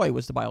get the toy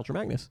was to buy Ultra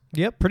Magnus.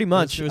 Yep, pretty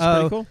much. It was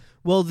pretty cool.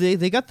 Well,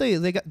 they got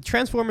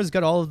Transformers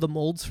got all of the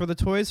molds for the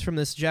toys from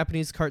this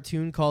Japanese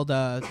cartoon called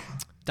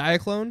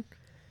Diaclone.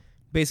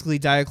 Basically,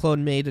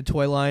 Diaclone made a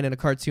toy line and a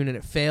cartoon, and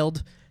it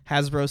failed.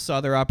 Hasbro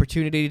saw their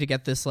opportunity to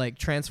get this like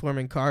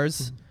transforming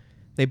cars.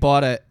 They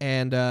bought it,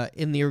 and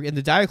in the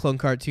Diaclone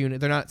cartoon,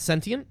 they're not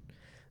sentient.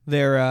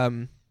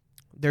 They're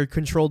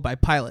controlled by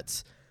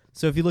pilots.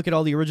 So if you look at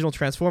all the original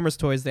Transformers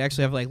toys, they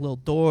actually have like little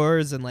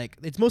doors and like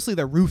it's mostly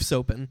their roofs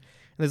open, and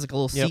there's like a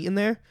little seat in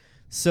there.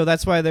 So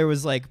that's why there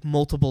was like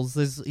multiples.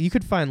 You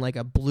could find like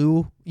a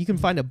blue. You can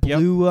find a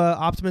blue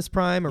Optimus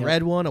Prime, a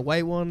red one, a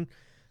white one.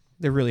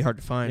 They're really hard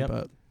to find,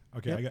 but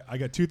okay. I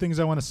got two things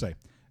I want to say,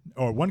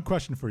 or one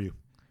question for you: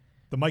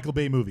 the Michael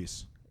Bay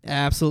movies.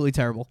 Absolutely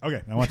terrible.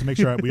 Okay, I want to make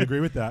sure we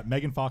agree with that.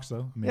 Megan Fox,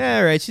 though. Amazing.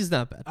 Yeah, right. She's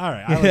not bad. All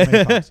right, I like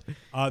Megan Fox.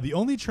 The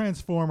only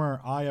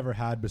Transformer I ever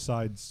had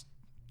besides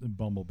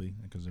Bumblebee,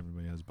 because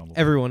everybody has Bumblebee.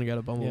 Everyone got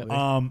a Bumblebee.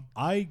 Yeah.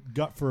 I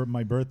got for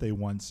my birthday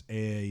once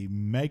a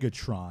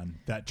Megatron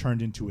that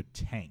turned into a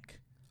tank.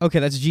 Okay,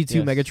 that's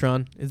G2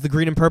 Megatron. Is the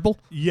green and purple?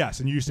 Yes,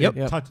 and you used to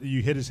touch,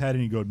 you hit his head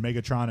and you go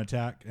Megatron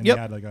attack, and he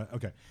had like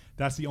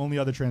that's the only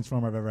other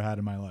Transformer I've ever had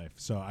in my life.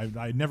 So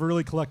I never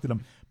really collected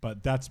them,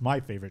 but that's my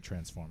favorite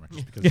Transformer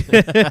just because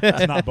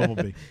it's not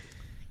Bumblebee.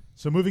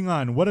 So moving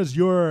on, what is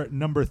your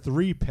number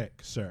 3 pick,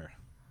 sir?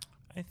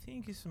 I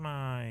think it's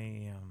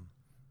my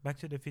Back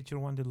to the Future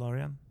one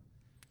DeLorean.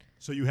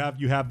 So you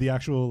have the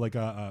actual like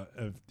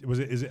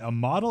is it a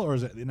model or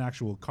is it an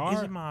actual car?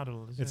 It's a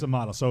model. It's a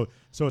model. So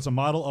it's a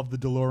model of the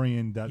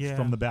DeLorean that's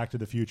from the Back to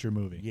the Future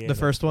movie. Yeah, the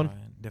first one.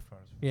 The first one.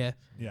 Yeah.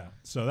 Yeah.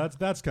 So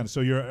that's kind of, so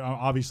you're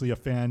obviously a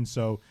fan.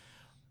 So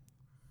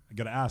I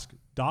gotta ask,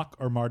 Doc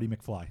or Marty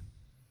McFly?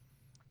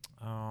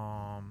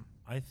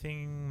 I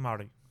think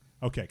Marty.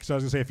 Okay, because I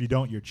was gonna say if you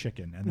don't, you're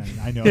chicken, and then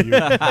I know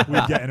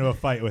we'd get into a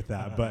fight with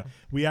that. But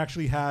we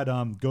actually had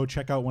go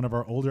check out one of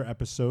our older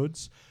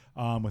episodes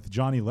with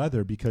Johnny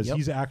Leather because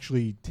he's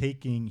actually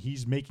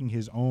he's making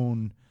his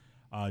own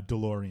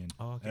DeLorean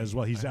as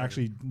well. He's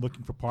actually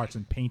looking for parts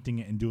and painting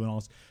it and doing all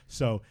this.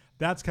 So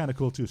that's kind of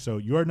cool too. So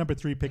your number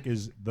 3 pick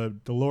is the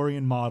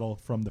DeLorean model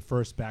from the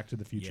first Back to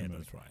the Future movie.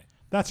 That's right.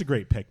 That's a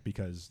great pick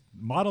because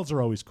models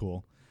are always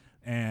cool.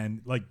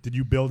 And like, did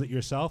you build it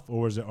yourself,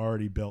 or was it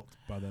already built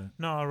by the?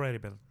 No, already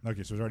built.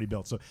 Okay, so it was already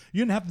built. So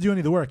you didn't have to do any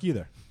of the work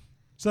either.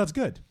 So that's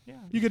good. Yeah.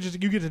 You get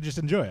to just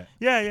enjoy it.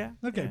 Yeah.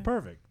 Okay, yeah.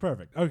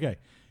 perfect. Okay,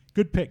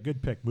 good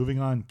pick. Moving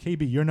on,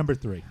 KB, you're number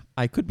 3.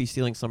 I could be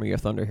stealing some of your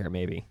thunder here,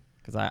 maybe,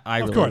 because I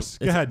of really, course.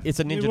 Go ahead. It's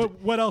a ninja.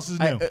 What else is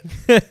new?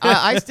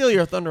 I steal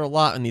your thunder a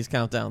lot in these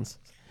countdowns.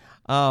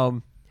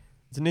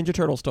 It's a Ninja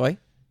Turtles toy.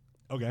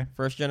 Okay.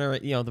 First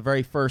generation, the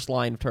very first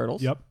line of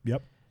Turtles. Yep.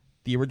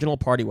 The original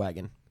Party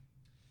Wagon.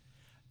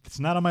 It's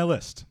not on my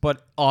list,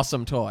 but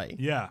awesome toy.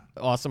 Yeah,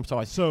 awesome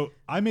toy. So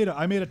I made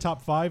a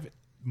top 5.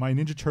 My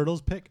Ninja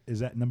Turtles pick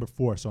is at number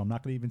 4, so I'm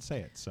not going to even say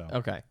it. So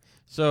okay.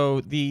 So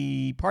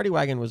the Party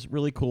Wagon was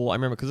really cool. I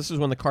remember because this is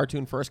when the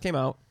cartoon first came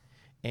out,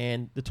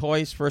 and the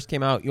toys first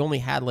came out. You only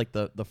had like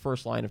the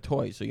first line of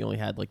toys, so you only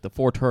had like the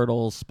 4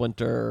 Turtles,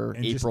 Splinter,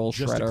 and April,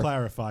 just Shredder. to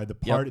clarify, the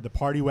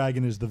Party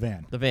Wagon is the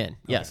van. The van,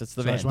 yes, it's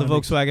the van. The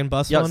Volkswagen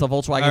bus one. Yes, the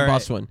Volkswagen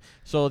bus one.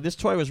 So this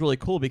toy was really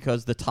cool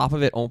because the top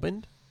of it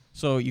opened.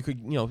 So you could,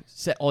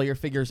 set all your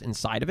figures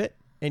inside of it,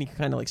 and you could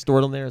kind of like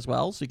store them there as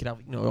well. So you could have,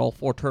 all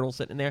 4 turtles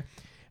sitting in there,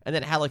 and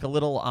then it had like a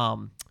little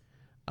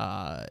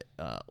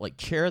like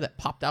chair that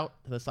popped out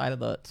to the side of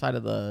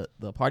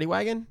the Party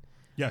Wagon.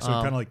 Yeah, so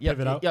kind of like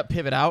pivot out. Yep,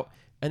 pivot out,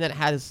 and then it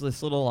had this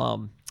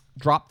little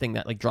drop thing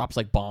that like drops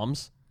like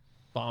bombs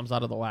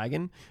out of the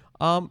wagon.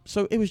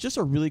 So it was just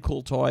a really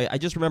cool toy. I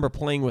just remember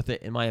playing with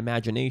it in my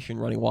imagination,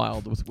 running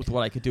wild with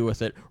what I could do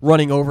with it,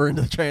 running over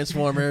into the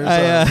Transformers.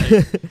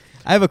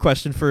 I have a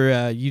question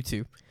for you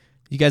two.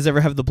 You guys ever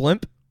have the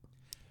blimp?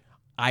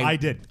 I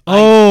did.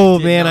 Oh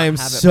man, I am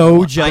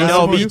so jealous. I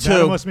know, of you. me too.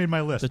 That almost made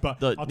my list. But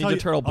the I'll Ninja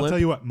Turtle blimp. I'll tell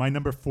you what, my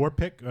number 4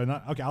 pick.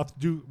 Okay, I'll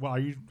do. Well, are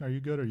you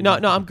good? Or No,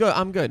 I'm good.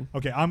 I'm good.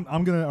 Okay, I'm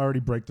gonna already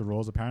break the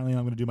rules. Apparently,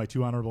 I'm gonna do my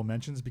 2 honorable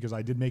mentions because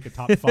I did make a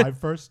top 5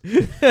 first.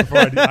 Before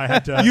I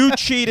had to. You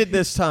cheated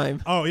this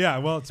time. Oh yeah,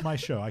 well it's my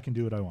show. I can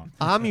do what I want.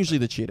 I'm usually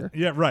the cheater.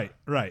 Yeah, right.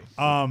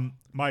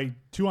 My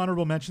 2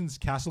 honorable mentions: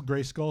 Castle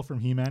Grayskull from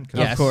He-Man.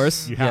 Of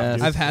course, you have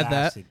to. I've had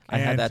that. I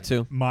had that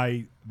too.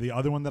 The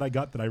other one that I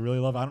got that I really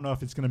love. I don't know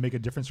if it's going to make a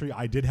difference for you.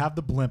 I did have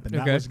the blimp, and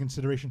that was a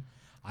consideration.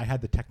 I had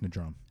the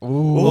Technodrome.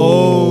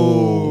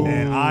 Ooh.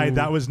 And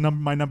that was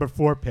my number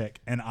 4 pick,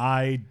 and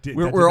I did.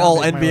 We're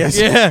all envious.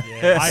 Yeah.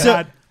 I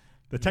had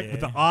the tech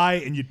with the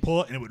eye, and you'd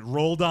pull it, and it would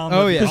roll down.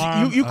 Oh, the yeah.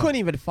 arm. You couldn't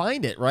even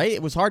find it, right?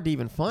 It was hard to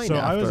even find. So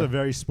after. I was a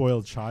very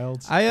spoiled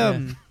child.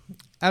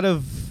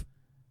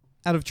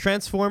 Out of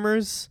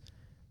Transformers,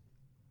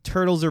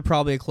 Turtles are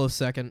probably a close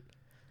second.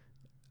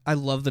 I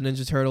love the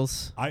Ninja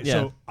Turtles.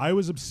 So I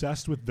was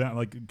obsessed with that,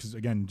 like, because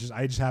again,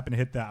 I just happened to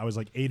hit that. I was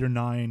like 8 or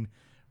 9,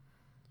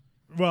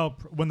 Well,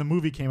 when the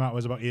movie came out, it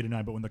was about 8 or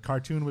 9. But when the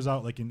cartoon was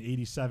out, like in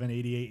 87,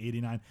 88,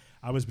 89,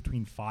 I was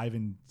between 5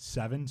 and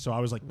 7. So I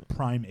was like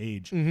prime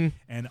age. Mhm.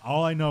 And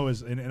all I know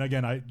is, and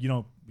again,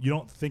 you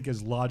don't think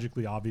as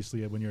logically,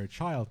 obviously, when you're a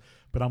child.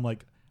 But I'm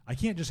like, I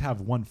can't just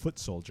have one foot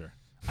soldier.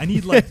 I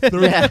need like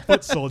 30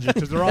 foot soldiers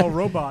because they're all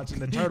robots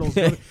and the turtles.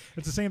 It's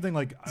the same thing.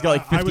 Like He's got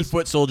like 50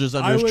 foot soldiers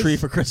under his tree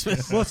for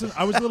Christmas. Well,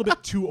 I was a little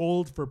bit too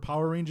old for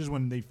Power Rangers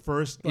when they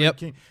first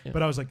came. Yep.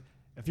 But I was like,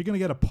 if you're gonna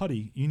get a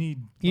putty, you need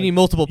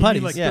multiple you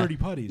putties. need like yeah. 30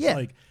 putties. Yeah.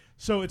 Like,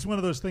 so it's one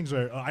of those things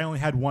where I only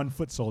had 1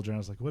 foot soldier, and I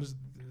was like, what is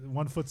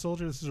 1 foot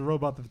soldier? This is a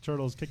robot that the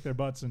turtles kick their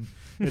butts and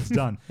it's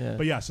done. Yeah.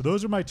 But yeah, so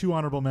those are my 2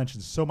 honorable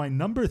mentions. So my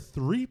number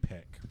 3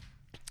 pick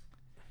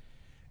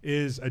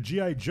is a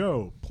G.I.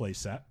 Joe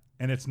playset.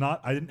 And it's not.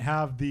 I didn't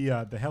have the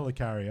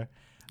helicarrier.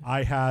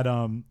 I had,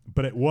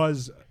 but I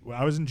was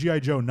in G.I.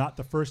 Joe, not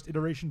the first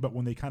iteration, but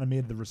when they kind of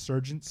made the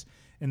resurgence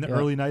in the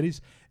early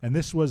 '90s. And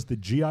this was the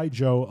G.I.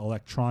 Joe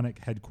Electronic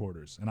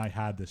Headquarters, and I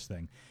had this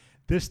thing.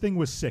 This thing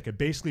was sick. It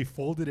basically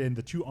folded in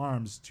the 2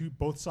 arms,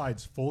 both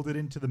sides folded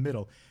into the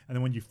middle, and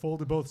then when you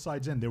folded both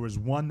sides in, there was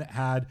one that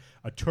had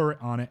a turret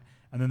on it.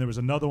 And then there was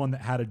another one that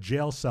had a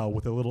jail cell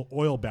with a little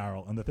oil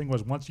barrel. And the thing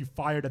was, once you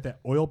fired at that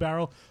oil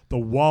barrel, the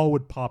wall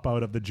would pop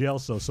out of the jail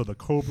cell, so the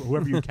Cobra,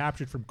 whoever you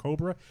captured from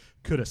Cobra,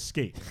 could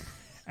escape.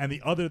 And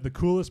the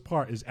coolest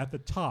part is at the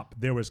top,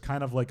 there was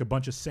kind of like a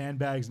bunch of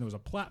sandbags, and there was a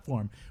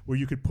platform where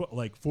you could put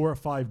like 4 or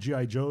 5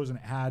 G.I. Joes, and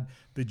it had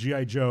the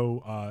G.I.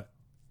 Joe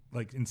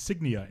like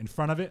insignia in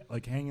front of it,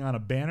 like hanging on a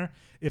banner.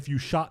 If you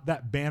shot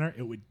that banner,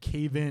 it would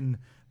cave in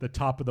the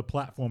top of the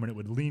platform, and it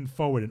would lean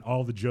forward, and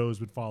all the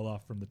Joes would fall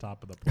off from the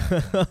top of the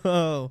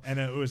platform. And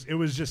it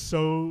was just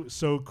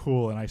so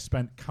cool, and I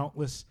spent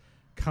countless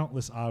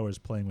hours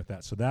playing with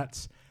that. So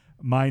that's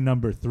my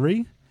number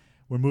 3.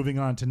 We're moving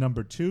on to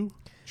number 2.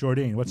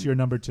 Jordan, what's your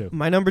number 2?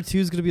 My number 2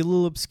 is going to be a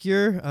little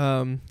obscure.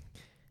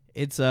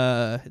 It's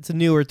a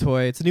newer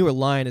toy. It's a newer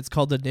line. It's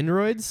called the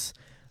Ninroids,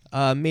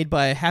 made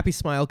by Happy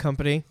Smile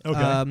Company.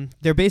 Okay.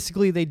 They're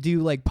basically, they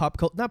do like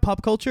not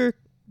pop culture,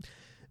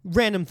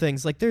 random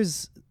things. Like they're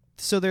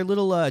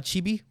little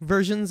chibi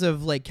versions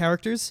of like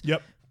characters.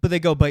 Yep. But they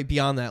go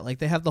beyond that. Like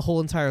they have the whole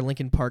entire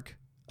Linkin Park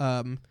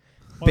bands.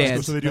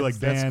 Cool. So they do like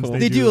bands. Cool.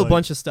 They do a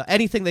bunch of stuff.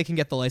 Anything they can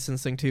get the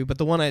licensing to. But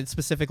the one I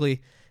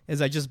specifically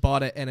is I just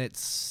bought it, and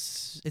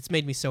it's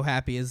made me so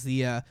happy, is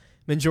the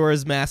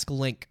Majora's Mask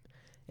Link.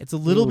 It's a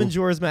little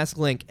Majora's Mask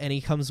Link, and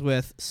he comes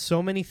with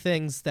so many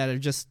things that are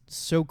just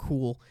so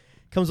cool.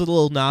 Comes with a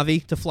little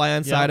Navi to fly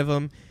on side of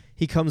him.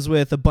 He comes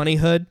with a bunny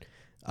hood,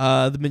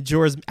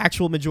 the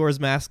actual Majora's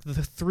Mask,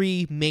 the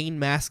 3 main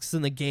masks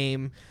in the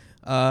game,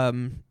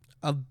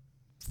 a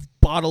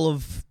bottle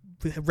of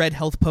red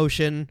health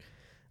potion,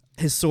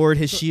 his sword,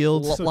 his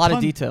shield. A lot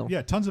of detail.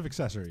 Yeah, tons of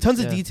accessories. Tons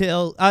of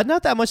detail.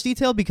 Not that much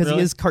detail because he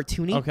is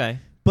cartoony. Okay.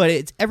 But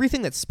it's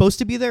everything that's supposed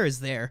to be there is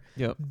there.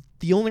 Yep.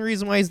 The only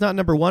reason why he's not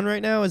number 1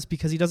 right now is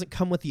because he doesn't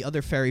come with the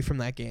other fairy from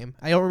that game.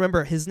 I don't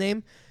remember his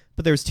name,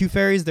 but there was 2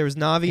 fairies. There was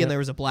Navi and there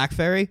was a black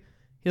fairy.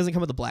 He doesn't come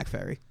with the black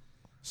fairy.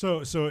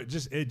 So it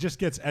just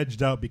gets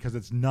edged out because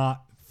it's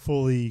not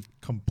fully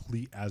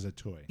complete as a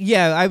toy.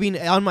 Yeah, I mean,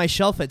 on my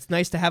shelf, it's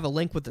nice to have a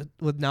Link with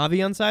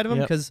Navi on side of him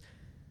because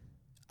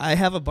I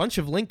have a bunch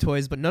of Link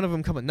toys, but none of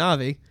them come with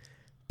Navi.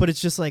 But it's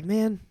just like,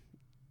 man,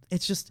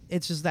 it's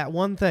just that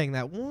one thing,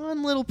 that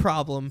one little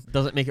problem.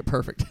 Doesn't make it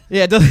perfect.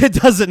 Yeah, it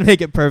doesn't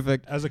make it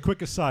perfect. As a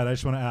quick aside, I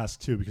just want to ask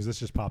too, because this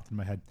just popped in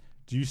my head.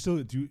 Do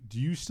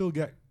you still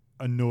get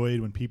annoyed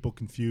when people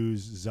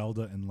confuse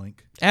Zelda and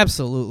Link?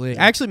 Absolutely.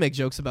 I actually make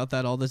jokes about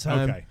that all the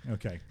time.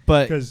 Okay.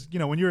 But because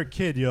when you're a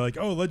kid, you're like,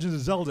 oh, Legends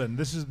of Zelda, and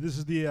this is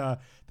the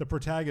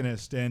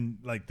protagonist, and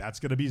like that's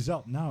gonna be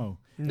Zelda. No,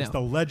 it's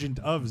the Legend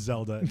of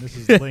Zelda, and this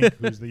is Link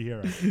who's the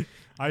hero.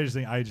 I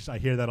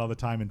hear that all the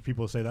time, and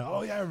people say that,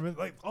 oh yeah,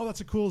 like, oh, that's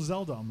a cool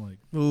Zelda. I'm like,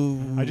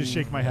 ooh. I just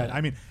shake my head.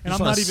 I mean, and I'm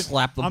not even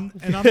slap them.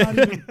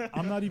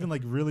 I'm not even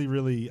like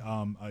really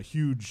a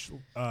huge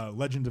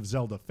Legend of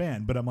Zelda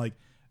fan, but I'm like,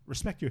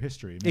 respect your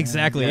history, man.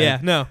 Exactly. Yeah.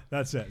 No.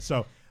 That's it.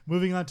 So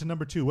moving on to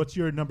number 2. What's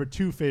your number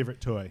 2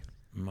 favorite toy?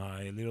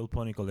 My Little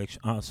Pony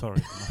collection. Oh,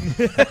 sorry.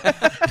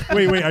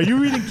 Wait. Are you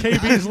reading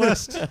KB's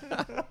list?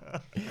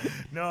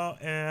 No.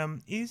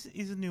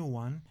 Is a new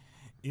one.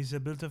 It's a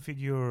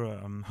Build-A-Figure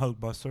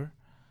Hulkbuster.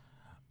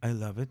 I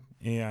love it.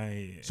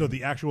 So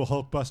the actual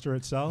Hulkbuster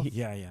itself?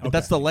 Yeah. Okay.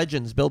 That's the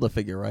Legends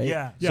Build-A-Figure, right?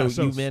 Yeah.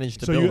 So you managed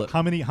to build it.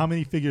 How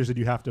many figures did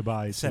you have to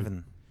buy?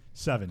 7.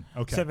 7.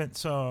 Okay. 7.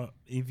 So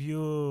if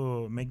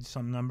you make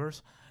some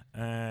numbers,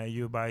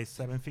 you buy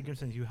 7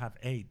 figures and you have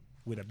 8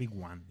 with a big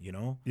one.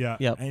 Yeah.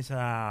 Yep. And it's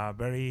a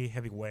very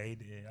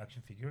heavyweight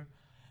action figure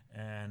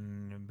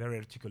and very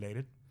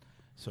articulated.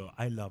 So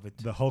I love it.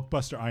 The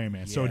Hulkbuster Iron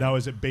Man. So Yeah. now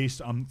is it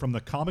based from the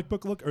comic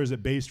book look, or is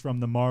it based from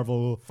the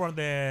Marvel? From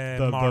the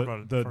the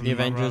Marvel. the from The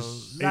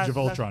Avengers. Age of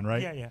Ultron,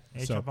 right? Yeah,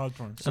 Age So- of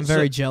Ultron. I'm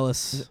very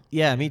jealous.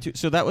 Yeah, me too.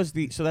 So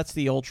that's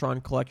the Ultron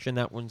collection.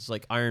 That one's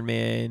like Iron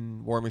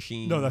Man, War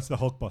Machine. No, that's the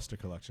Hulkbuster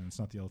collection. It's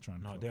not the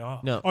Ultron. No, they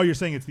are. no. Oh, you're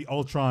saying it's the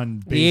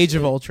Ultron. The Age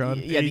of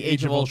Ultron. Yeah, the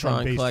Age of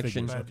Ultron based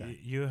collection. figures, But okay.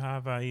 you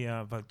have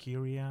a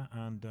Valkyria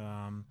and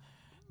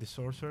the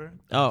Sorcerer.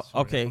 Oh, Sorry, I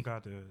okay.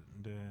 forgot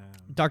the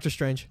Doctor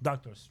Strange.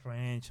 Doctor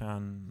Strange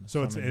and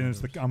So it's many and it's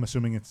others. I'm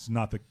assuming it's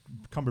not the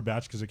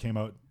Cumberbatch because it came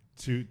out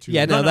two.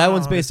 Yeah, no, No, that no,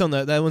 one's no, based on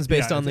the Yeah,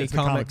 on the it's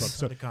comic comics. book.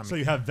 So, The comic. so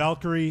you have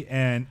Valkyrie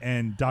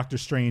and Doctor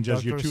Strange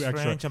as your Doctor two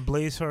Strange extra. and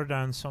Blizzard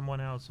and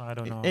someone else. I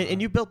don't know.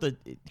 And you built the.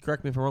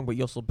 Correct me if I'm wrong, but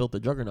you also built the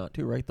Juggernaut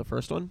too, right? The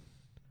first one.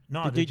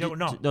 no, did the you- Jo-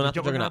 no, no, the not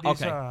the Juggernaut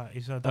Juggernaut.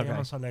 is a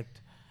Diamond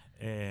Select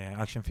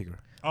action figure.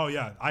 Oh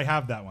yeah, I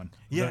have that one.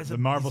 Yeah, the, it's the a-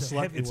 Marvel it's a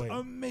Select. It's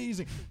heavyweight.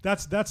 amazing.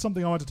 That's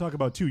something I want to talk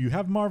about too. You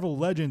have Marvel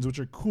Legends, which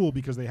are cool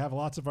because they have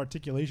lots of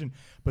articulation,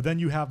 but then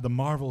you have the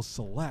Marvel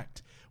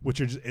Select,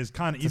 which is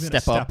kind of It's a even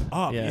step up.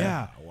 up. Yeah.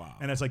 Yeah. Wow.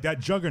 And it's like that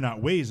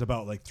Juggernaut weighs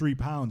about like 3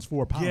 pounds,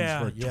 4 pounds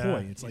Yeah, for a yeah,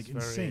 toy. It's like it's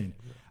very- insane.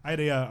 I had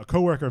a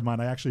coworker of mine.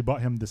 I actually bought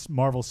him this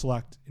Marvel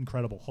Select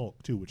Incredible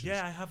Hulk too, which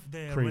Yeah, I is have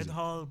the crazy. Red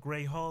Hulk,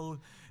 Gray Hulk.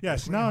 yeah. the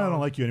So Green now I don't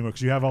Hulk. like you anymore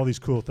because you have all these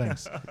cool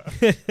things.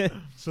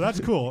 So that's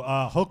cool.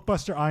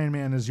 Hulkbuster Iron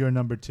Man is your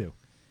number 2.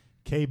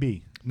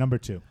 KB number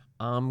 2.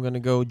 I'm gonna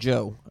go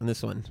Joe on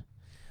this one.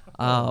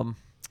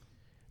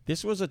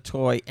 This was a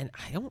toy, and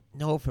I don't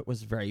know if it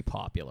was very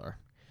popular,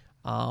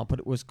 but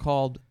it was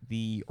called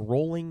the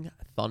Rolling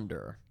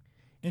Thunder.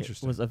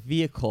 Interesting. It was a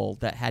vehicle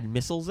that had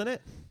missiles in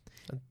it,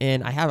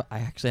 and I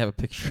actually have a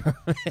picture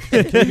of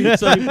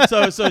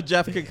it, so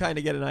Jeff can kind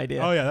of get an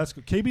idea. Oh yeah, that's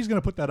good. KB's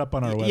gonna put that up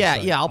on our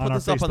website. Yeah, I'll on put our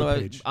this up on the Facebook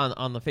web, page.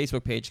 on the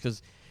Facebook page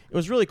because it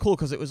was really cool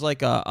because it was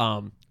like it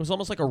was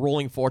almost like a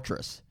rolling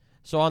fortress.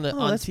 So on Oh,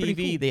 on that's pretty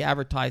TV cool. they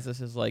advertised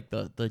this as like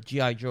the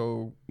GI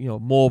Joe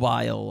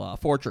mobile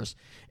fortress.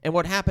 And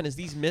what happened is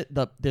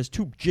there's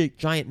two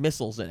giant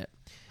missiles in it,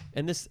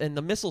 and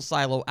the missile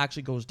silo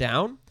actually goes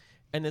down,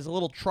 and there's a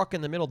little truck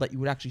in the middle that you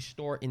would actually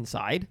store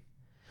inside.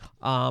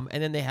 And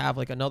then they have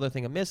like another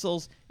thing of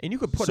missiles, and you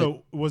could put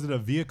So was it a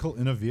vehicle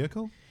in a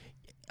vehicle?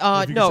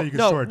 If you could no, say you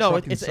could store a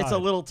truck it's a inside.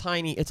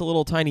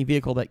 little tiny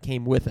vehicle that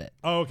came with it.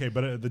 Oh, okay,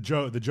 but the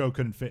Joe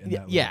couldn't fit in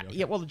that. Yeah, little- okay.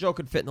 yeah. Well, the Joe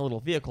could fit in a little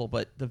vehicle,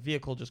 but the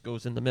vehicle just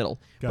goes in the middle.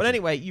 But Gotcha.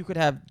 anyway, you could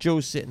have Joe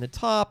sit in the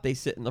top, they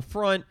sit in the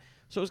front.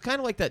 So it was kind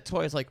of like that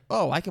toy. It's like,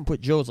 oh, I can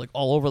put Joes like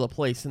all over the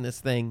place in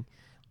this thing,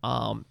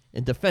 and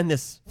defend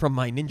this from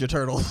my Ninja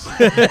Turtles.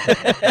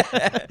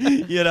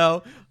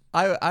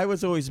 I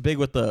was always big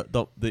with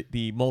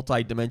the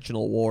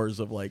multi-dimensional wars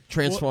of like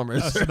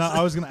Transformers. Well, so now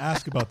I was going to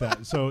ask about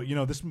that. So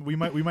this we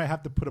might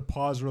have to put a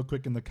pause real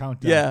quick in the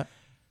countdown. Yeah.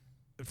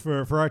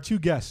 For our two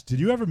guests, did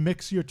you ever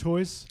mix your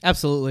toys?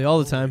 Absolutely, all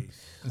the time.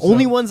 So-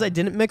 Only ones I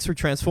didn't mix were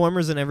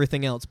Transformers and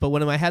everything else. But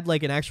when I had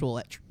like an actual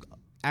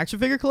action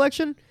figure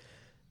collection,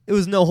 it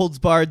was no holds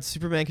barred.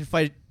 Superman could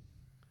fight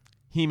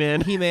He-Man.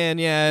 He-Man,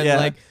 yeah, and Yeah.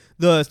 like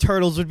the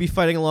Turtles would be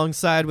fighting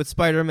alongside with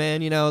Spider-Man.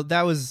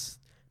 That was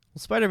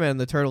Spider-Man and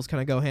the Turtles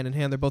kind of go hand in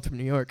hand. They're both from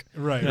New York.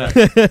 Right.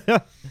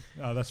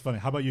 Oh, that's funny.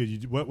 How about you?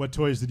 What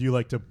toys did you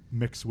like to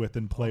mix with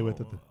and play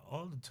with?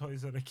 All the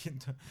toys that I can.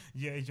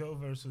 G.I. Joe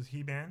versus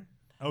He-Man.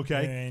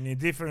 Okay. And in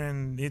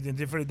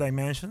different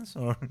dimensions,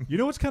 or You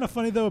know what's kind of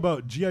funny though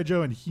about G.I.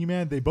 Joe and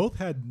He-Man? They both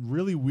had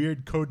really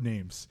weird code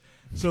names.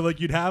 So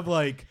like you'd have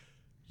like,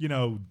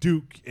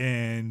 Duke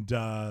and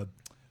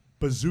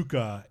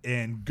Bazooka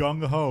and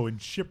Gung Ho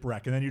and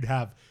Shipwreck, and then you'd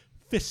have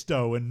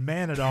Fisto and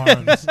Man at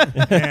Arms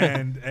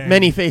and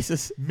Many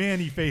Faces.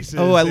 Manny Faces.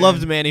 Oh, I and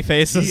loved Manny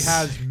Faces. He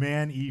has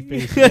Man-y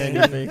faces.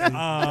 Manny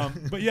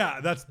Faces. But yeah,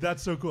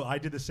 that's so cool. I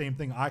did the same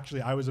thing.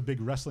 Actually, I was a big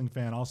wrestling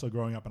fan also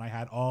growing up, and I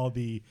had all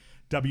the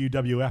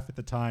WWF at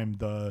the time,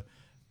 the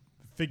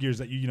figures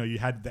that you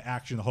had the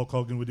action. The Hulk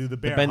Hogan would do the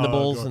bear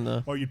Bendables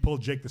hug, or you'd pull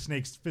Jake the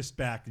Snake's fist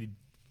back and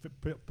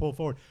he'd pull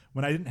forward.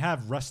 When I didn't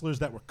have wrestlers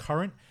that were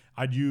current,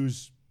 I'd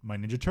use my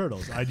Ninja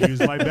Turtles. I'd use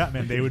my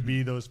Batman. They would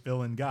be those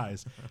fill-in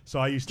guys. So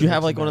I used to. Do you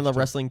have mix like and one of the match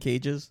wrestling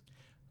cages?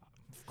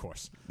 Of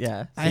course.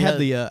 Yeah. I had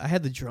the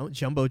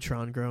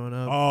Jumbotron growing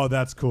up. Oh,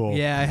 that's cool.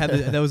 Yeah, I had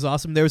that was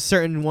awesome. There was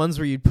certain ones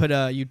where you'd put it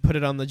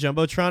on the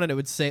Jumbotron and it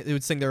would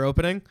sing their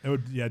opening. It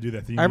would do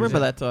that theme I remember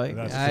music. that toy.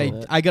 That's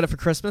cool. I got it for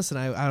Christmas and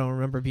I don't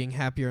remember being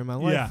happier in my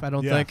life. Yeah, I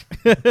don't yeah.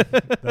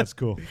 think. That's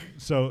cool.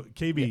 So,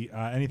 KB,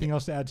 anything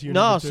else to add to your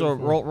No, number two so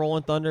before-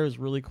 Rolling Thunder is a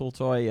really cool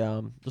toy.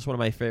 Just one of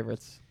my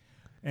favorites.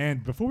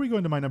 And before we go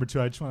into my number 2,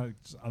 I just want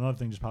to another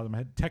thing just popped in my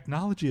head.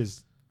 Technology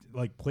has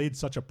like played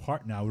such a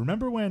part now.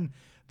 Remember when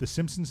the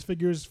Simpsons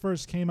figures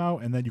first came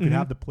out, and then you could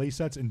have the play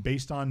sets, and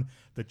based on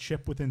the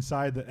chip with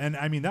inside and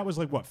I mean that was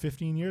like what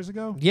 15 years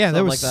ago. Yeah, there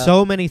Something was like that.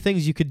 so many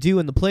things you could do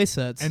in the play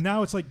sets. And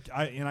now it's like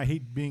I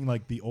hate being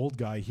like the old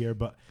guy here,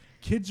 but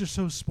kids are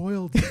so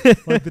spoiled.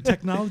 Like the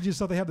technology and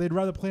stuff they have, they'd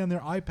rather play on their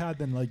iPad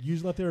than like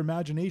let their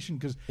imagination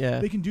because Yeah.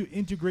 they can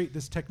integrate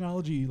this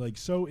technology like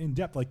so in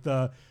depth. Like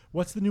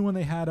what's the new one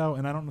they had out,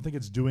 and I don't think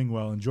it's doing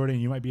well. And Jordan,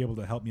 you might be able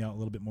to help me out a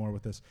little bit more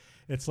with this.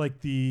 It's like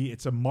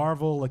it's a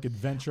Marvel like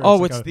adventure. Oh,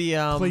 like it's the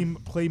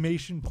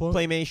Playmation.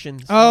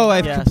 Playmations. Oh,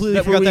 I Yes.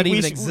 completely forgot that we-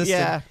 even we- existed.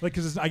 Yeah. Like,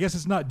 because I guess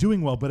it's not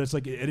doing well, but it's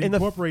like it And the f-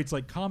 incorporates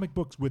like comic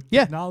books with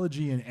Yeah.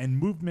 technology and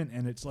movement,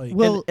 and it's like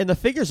Well, And the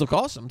figures look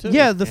awesome too.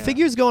 Yeah, the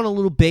figures go on a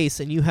little base,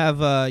 and you have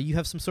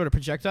some sort of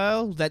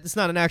projectile that it's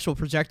not an actual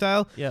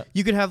projectile. Yeah.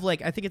 You could have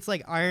like I think it's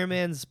like Iron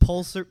Man's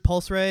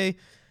pulse ray,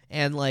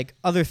 and like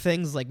other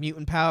things like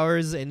mutant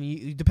powers, and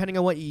you, depending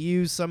on what you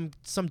use, some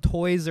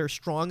toys are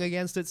strong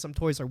against it, some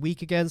toys are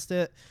weak against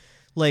it.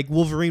 Like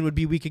Wolverine would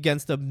be weak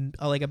against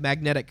like a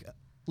magnetic,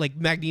 like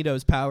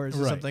Magneto's powers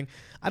or Right. something.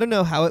 I don't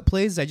know how it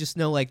plays. I just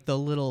know like the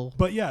little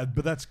But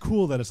that's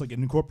cool that it's like it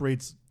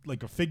incorporates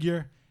like a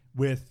figure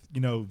with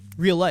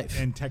real life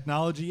and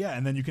technology,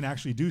 and then you can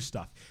actually do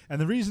stuff. And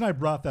the reason I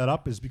brought that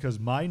up is because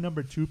my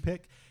number 2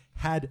 pick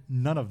had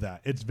none of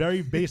that. It's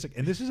very basic,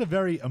 and this is a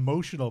very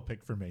emotional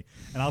pick for me,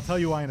 and I'll tell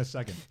you why in a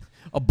second.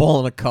 A ball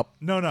in a cup.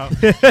 No,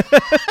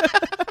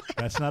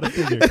 that's not a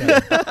figure.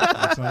 Kevin.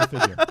 That's not a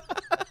figure.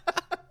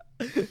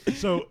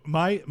 So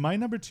my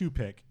number 2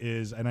 pick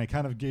is, and I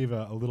kind of gave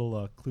a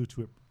little clue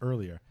to it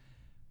earlier,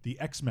 the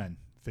X-Men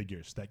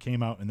figures that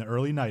came out in the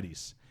early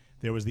 90s.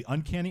 There was the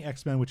Uncanny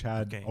X-Men, which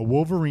had a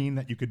Wolverine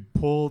that you could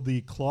pull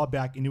the claw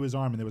back into his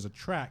arm, and there was a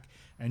track,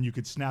 and you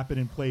could snap it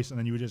in place, and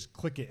then you would just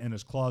click it, and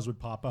his claws would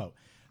pop out.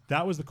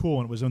 That was the cool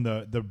one. It was in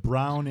the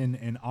brown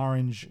and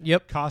orange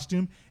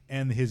costume,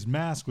 and his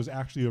mask was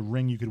actually a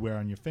ring you could wear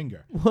on your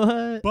finger.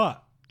 What?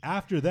 But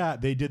after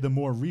that, they did the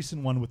more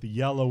recent one with the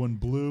yellow and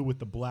blue with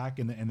the black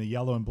and the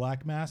yellow and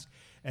black mask,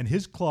 and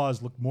his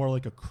claws looked more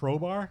like a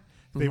crowbar.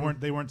 They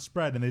weren't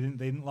spread, and they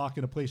didn't lock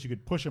into place. You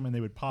could push them, and they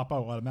would pop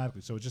out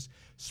automatically. So it was just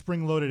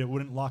spring loaded. It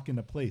wouldn't lock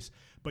into place,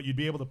 but you'd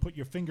be able to put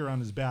your finger on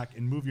his back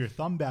and move your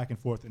thumb back and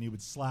forth, and he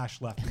would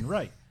slash left and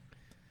right.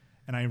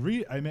 And I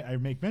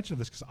make mention of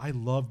this because I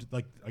loved,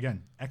 like,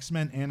 again,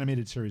 X-Men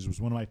animated series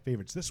was one of my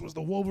favorites. This was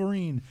the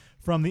Wolverine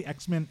from the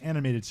X-Men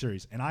animated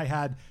series. And I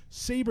had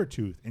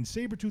Sabretooth. And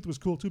Sabretooth was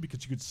cool, too,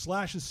 because you could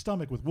slash his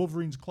stomach with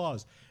Wolverine's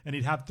claws. And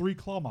he'd have 3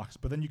 claw marks.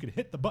 But then you could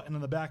hit the button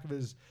on the back of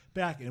his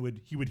back, and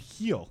he would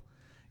heal.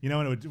 And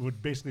it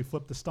would basically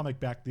flip the stomach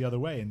back the other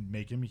way and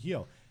make him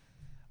heal.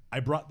 I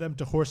brought them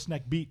to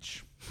Horseneck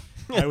Beach.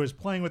 I was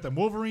playing with them.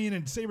 Wolverine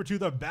and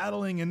Sabretooth are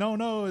battling, and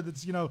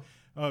it's,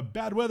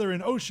 bad weather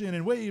and ocean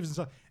and waves and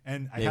stuff.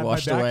 And I had my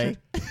back turned.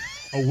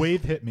 A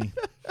wave hit me.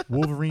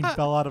 Wolverine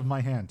fell out of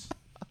my hands.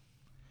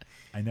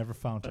 I never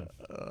found him.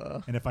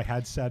 And if I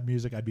had sad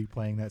music, I'd be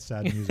playing that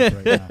sad music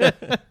right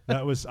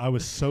now. I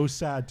was so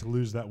sad to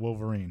lose that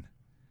Wolverine.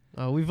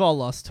 Oh, we've all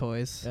lost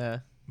toys. Yeah.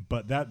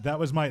 But that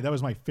was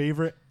my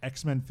favorite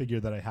X-Men figure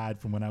that I had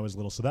from when I was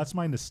little. So that's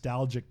my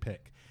nostalgic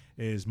pick.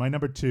 Is my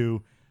number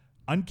 2,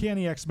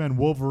 Uncanny X-Men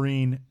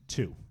Wolverine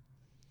 2.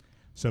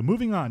 So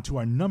moving on to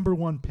our number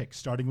 1 pick,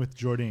 starting with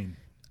Jordan.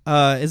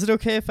 Is it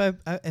okay if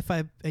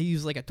I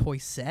use like a toy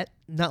set,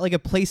 not like a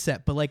play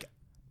set, but like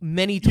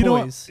many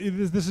toys?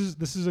 This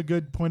is a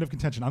good point of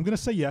contention. I'm going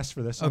to say yes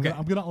for this. Okay.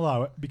 I'm going to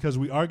allow it because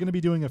we are going to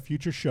be doing a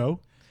future show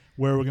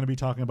where we're going to be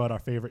talking about our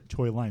favorite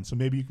toy line. So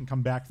maybe you can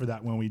come back for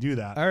that when we do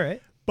that. All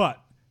right.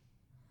 But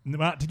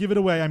not to give it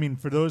away, I mean,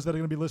 for those that are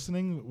going to be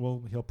listening,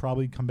 he'll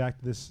probably come back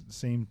to this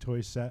same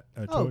toy set,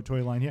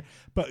 toy line here.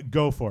 But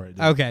go for it.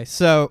 Dude. Okay,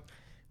 so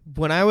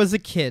when I was a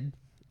kid,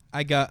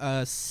 I got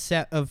a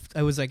set of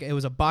it was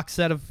a box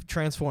set of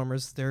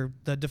Transformers. It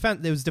was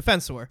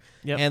Defensor,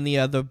 and the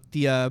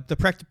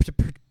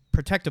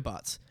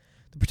Protectobots.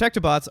 The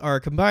Protectobots are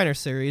a combiner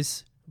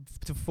series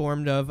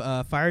formed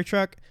of fire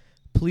truck,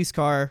 police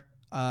car,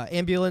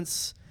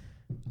 ambulance,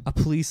 a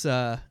police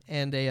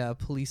and a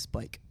police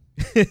bike,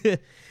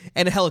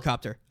 and a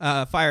helicopter,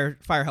 fire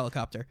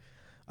helicopter.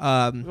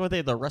 Were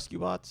they the rescue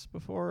bots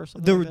before or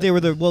something? They were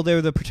the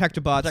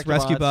Protectobots,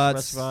 rescue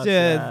bots.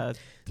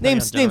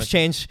 Names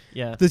change.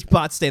 Yeah, the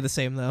bots stay the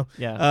same though.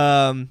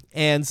 Yeah.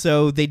 And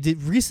so they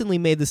recently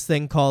made this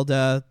thing called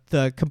the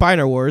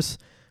Combiner Wars,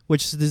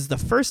 which is the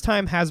first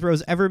time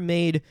Hasbro's ever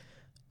made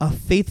a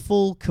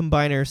faithful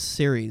Combiner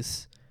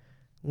series,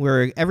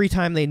 where every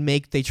time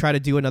they try to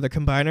do another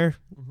Combiner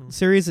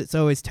series, it's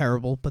always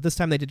terrible. But this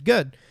time they did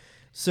good.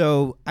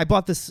 So I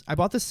bought this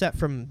set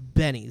from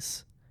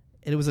Benny's.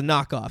 And it was a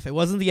knockoff. It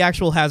wasn't the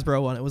actual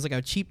Hasbro one. It was like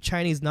a cheap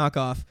Chinese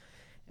knockoff,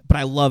 but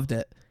I loved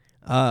it.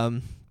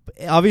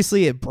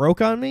 Obviously, it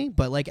broke on me,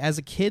 but like as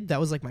a kid, that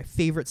was like my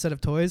favorite set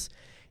of toys.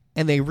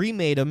 And they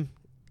remade him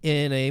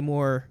in a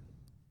more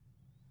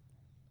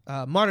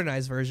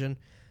modernized version.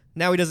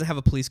 Now he doesn't have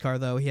a police car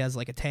though. He has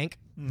like a tank,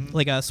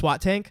 like a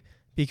SWAT tank,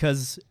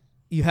 because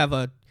you have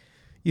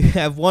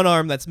one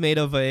arm that's made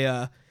of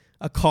a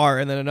car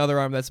and then another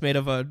arm that's made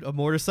of a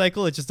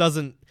motorcycle. It just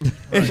doesn't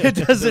it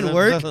doesn't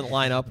work. Doesn't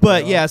line up.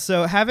 But yeah,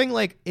 so having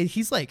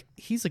he's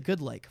a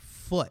good like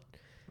foot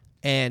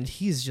and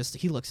he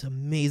looks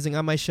amazing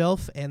on my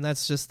shelf, and that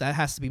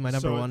has to be my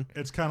number one.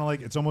 It's kind of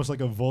like it's almost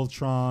like a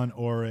Voltron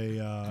or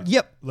a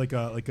Yep.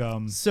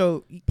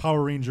 So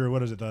Power Ranger.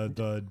 What is it?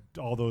 The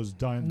all those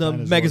the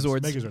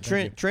Megazords.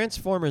 Megazords.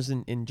 Transformers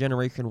in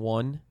Generation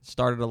 1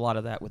 started a lot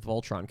of that with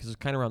Voltron because it's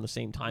kind of around the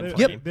same time.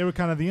 They were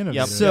kind of the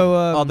innovators. Yep.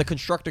 So the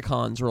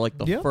Constructicons were like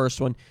the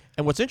first one.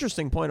 And what's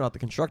interesting point about the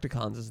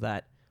Constructicons is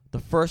that the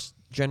first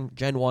Gen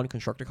 1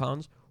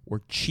 Constructicons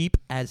were cheap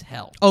as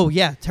hell. Oh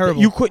yeah, terrible.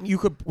 You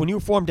could when you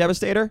formed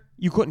Devastator,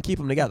 you couldn't keep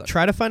them together.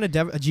 Try to find a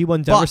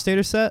G1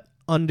 Devastator set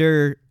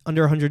under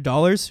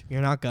 $100.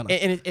 You're not gonna.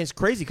 And it's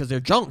crazy because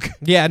they're junk.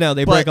 Yeah, no,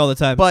 they break all the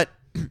time. But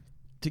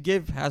to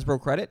give Hasbro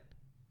credit,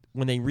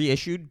 when they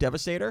reissued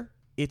Devastator,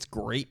 it's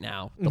great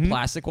now. The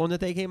plastic one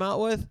that they came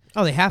out with.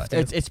 Oh, they have to.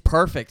 It's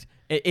perfect.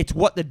 It's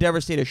what the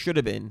Devastator should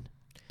have been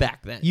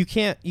back then. You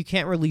can't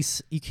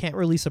release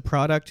a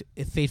product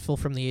faithful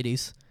from the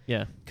 80s.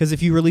 Yeah. Because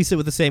if you release it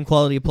with the same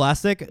quality of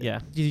plastic,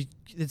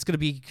 it's going to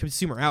be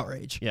consumer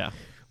outrage. Yeah.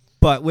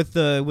 But with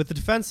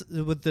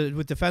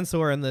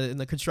Defensor and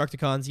the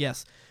Constructicons,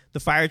 yes, the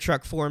fire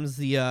truck forms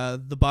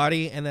the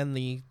body, and then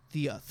the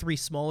four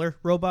smaller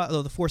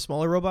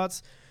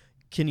robots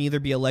can either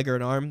be a leg or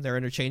an arm. They're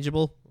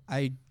interchangeable.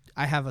 I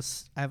have a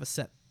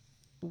set.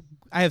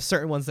 I have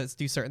certain ones that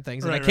do certain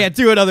things, and I can't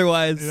do it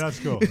otherwise. Yeah, that's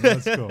cool.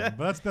 That's cool.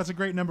 But that's a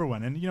great number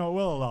one, and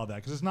we'll allow that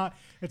because it's not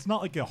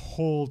like a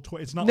whole.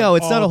 It's not. No,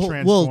 like it's not a whole.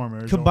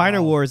 Transformers.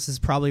 Combiner Wars is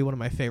probably one of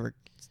my favorite.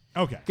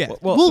 Okay. Yeah.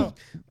 Well,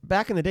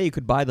 back in the day, you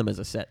could buy them as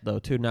a set though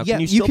too. Now, yeah,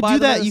 can you still could buy do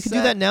them that. as a You could set?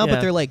 do that now, Yeah.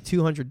 but they're like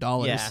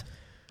 $200. Yeah.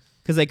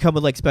 Because they come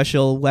with like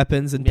special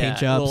weapons and paint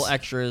jobs, little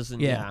extras,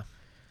 and yeah.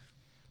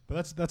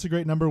 But that's a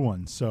great number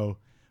one. So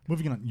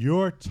moving on,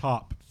 your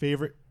top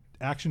favorite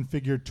action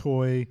figure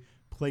toy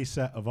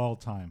playset of all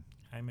time.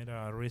 I made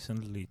a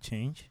recently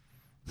change.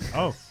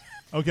 Oh,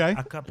 okay.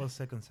 A couple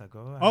seconds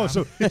ago. Oh,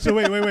 so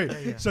wait.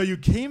 Yeah. So you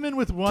came in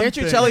with one. Can't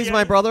you tell he's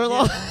my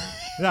brother-in-law?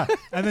 Yeah,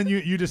 and then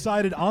you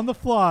decided on the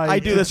fly. I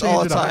do this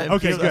all the time.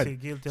 Okay,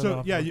 good.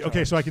 So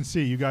okay, so I can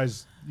see you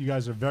guys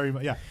are very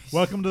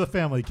welcome to the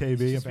family,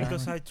 KB. It's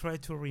because I try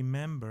to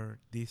remember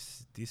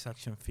this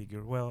action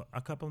figure. Well,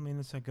 a couple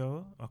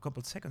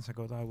seconds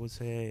ago, I would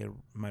say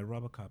my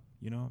RoboCop.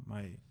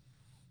 My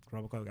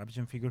RoboCop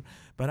action figure,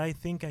 but I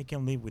think I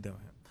can live with them.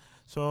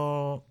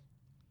 So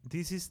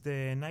this is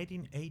the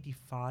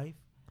 1985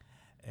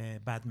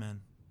 Batman.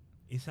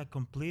 It's a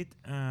complete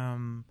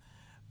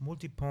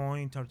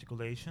multi-point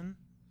articulation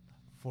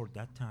for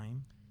that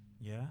time,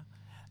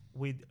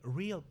 with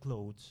real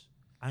clothes.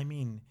 I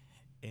mean,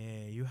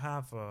 you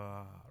have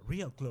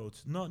real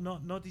clothes,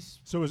 not this.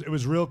 So it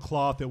was real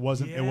cloth. It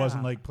wasn't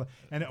like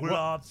and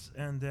gloves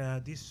and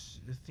these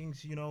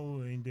things,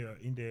 in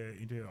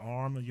the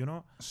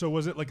arm, So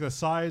was it like the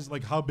size?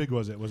 Like how big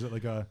was it? Was it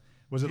like a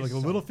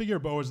little figure?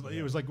 But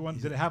it was like one.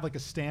 Did it have like a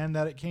stand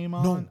that it came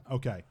on? No.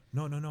 Okay.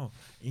 No.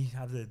 It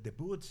had the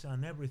boots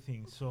and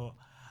everything. So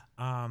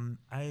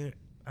I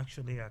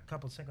actually a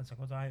couple seconds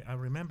ago I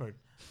remembered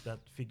that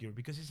figure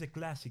because it's a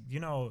classic.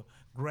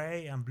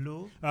 Gray and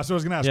blue. So I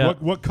was gonna ask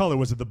what color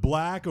was it? The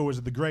black or was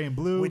it the gray and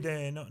blue? With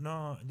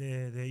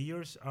the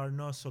ears are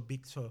not so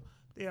big, so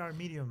they are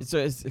medium. So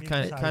it's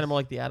kind of more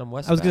like the Adam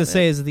West. I was going to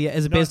say, is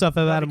it based off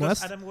of Adam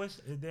West? Adam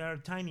West, they are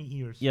tiny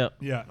ears. Yeah.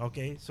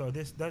 Okay, so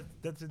that's the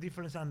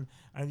difference, and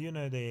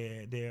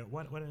the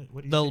what do you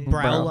the say?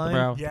 brow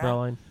line. The brow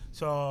line.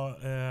 So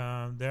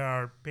they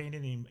are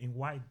painted in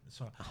white.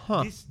 So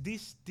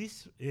this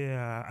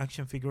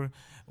action figure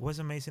was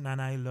amazing,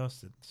 and I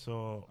lost it.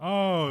 So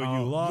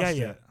you lost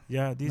it.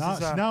 Yeah. This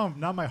now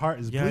my heart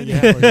is bleeding.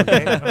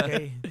 Yeah.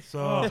 Okay.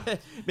 So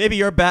maybe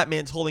your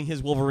Batman's holding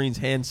his Wolverine's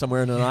hand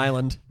somewhere in an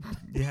island.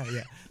 Yeah.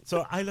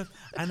 So I love,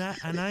 and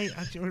I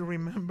actually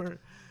remember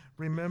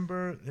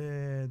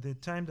the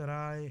time that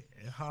I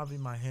have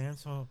in my hand.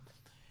 So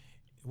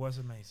it was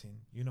amazing.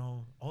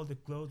 All the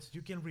clothes,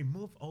 you can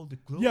remove all the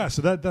clothes. Yeah,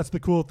 so that's the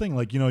cool thing.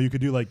 Like, you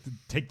could do like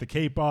take the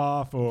cape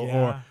off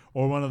or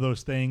one of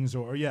those things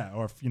or you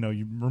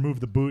remove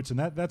the boots, and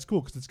that's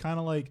cool because it's kind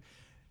of like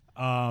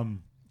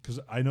because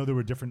I know there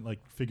were different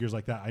like figures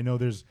like that. I know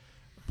there's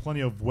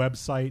plenty of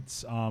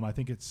websites. I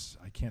think I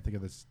can't think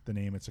of the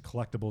name. It's a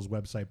collectibles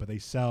website, but they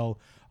sell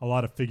a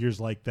lot of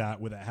figures like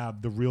that that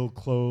have the real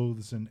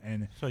clothes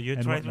and so you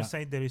try to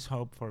say there is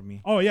hope for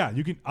me. Oh yeah,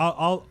 you can.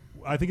 I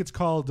think it's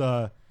called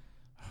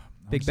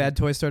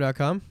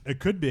BigBadToyStore.com. It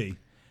could be.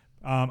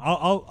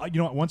 I'll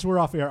once we're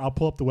off air, I'll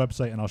pull up the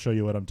website and I'll show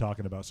you what I'm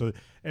talking about. So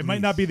it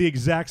might not be the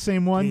exact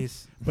same one,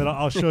 but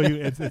I'll show you.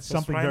 It's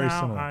something right very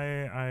now, similar.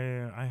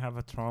 I have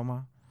a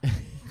trauma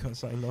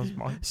because I lost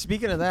mine.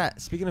 Speaking of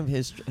that, speaking of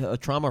his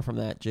trauma from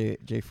that,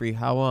 Jay Free,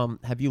 how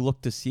have you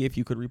looked to see if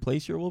you could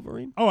replace your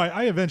Wolverine? Oh,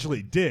 I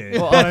eventually did.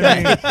 Well, But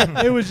I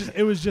mean,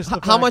 it was just.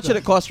 How much did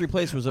it cost to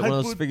replace? Was it one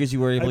of those figures you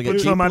were able to get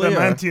put some cheaply? or-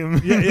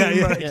 adamantium.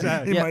 Yeah,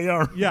 exactly. In my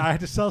arm. Yeah, I had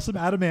to sell some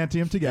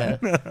adamantium to get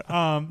it.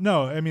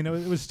 No, I mean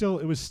it was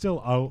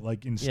still out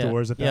like in Yeah,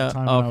 stores at that yeah,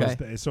 time. When I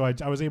was okay. so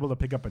I was able to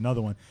pick up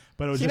another one.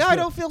 But it was See, just now I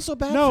don't feel so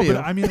bad No, for you.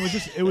 but I mean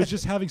it was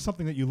just having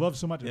something that you love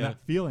so much and Yeah. that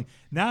feeling.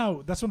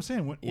 Now that's what I'm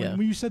saying. Yeah.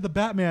 When you said the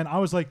Batman, I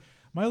was like,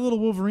 my little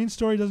Wolverine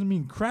story doesn't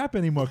mean crap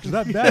anymore because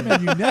that Batman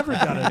you never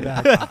got it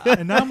back.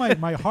 And now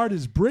my heart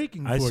is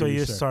breaking. I for saw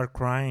you sir. start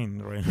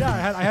crying right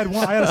Yeah, I had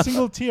a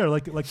single tear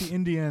like the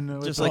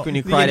Indian. Just like when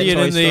you The cried at Indian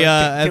Toy in Story.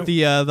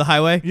 the at the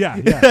highway.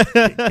 Yeah.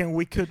 Can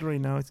we cut right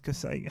now? It's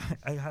because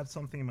I have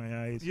something in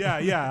my eyes.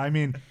 Yeah. I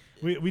mean,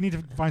 we need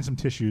to find some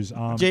tissues.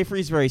 Jay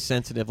Free's very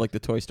sensitive, like the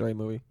Toy Story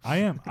movie. I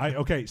am.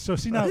 Okay. So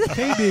see now,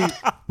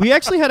 KB. We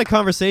actually had a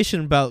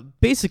conversation about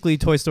basically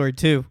Toy Story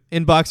 2,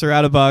 in box or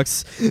out of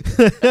box.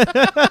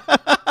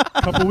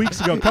 couple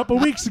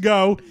weeks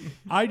ago,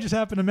 I just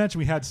happened to mention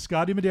we had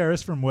Scotty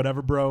Medeiros from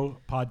Whatever Bro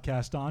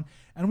podcast on,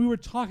 and we were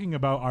talking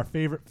about our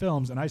favorite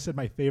films, and I said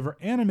my favorite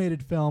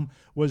animated film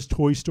was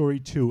Toy Story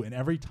 2, and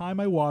every time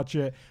I watch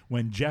it,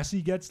 when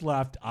Jessie gets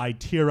left, I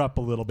tear up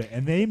a little bit,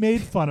 and they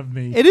made fun of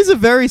me. It is a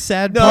very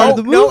sad part of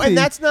the movie. No, and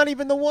that's not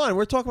even the one.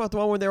 We're talking about the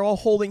one where they're all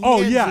holding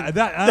hands. Oh yeah, and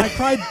I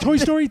cried Toy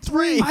Story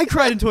 3. I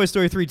cried in Toy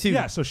Story 3 too.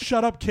 Yeah, so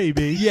shut up,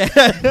 KB.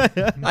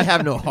 Yeah. I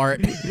have no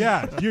heart.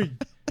 Yeah,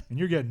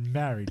 you're getting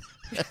married.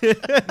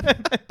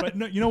 But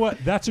no, you know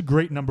what? That's a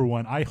great number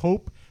one. I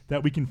hope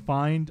that we can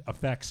find a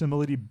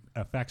facsimile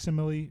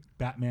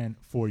Batman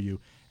for you,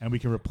 and we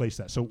can replace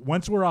that. So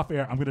once we're off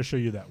air, I'm going to show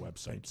you that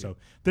website. So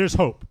there's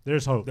hope.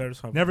 There's hope. There's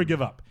hope. Never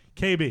give up.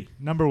 KB,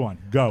 number one,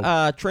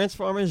 go.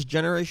 Transformers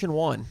Generation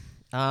 1.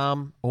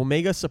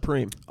 Omega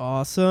Supreme.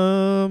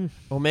 Awesome.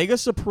 Omega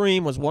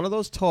Supreme was one of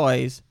those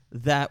toys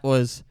that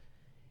was,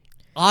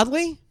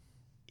 oddly,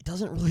 it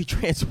doesn't really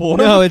transform.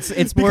 No, it's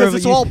more because of a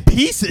it's all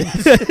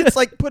pieces. It's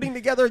like putting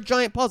together a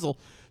giant puzzle.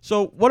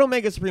 So what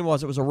Omega Supreme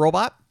was, it was a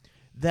robot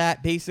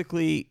that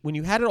basically, when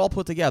you had it all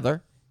put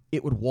together,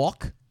 it would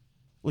walk.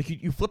 Like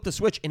you flipped the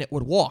switch and it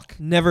would walk.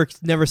 Never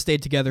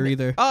stayed together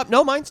either.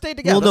 No, mine stayed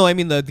together. Well, no, I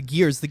mean the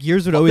gears. The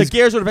gears would always. The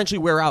gears would eventually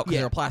wear out because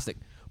Yeah. they were plastic.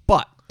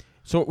 But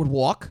so it would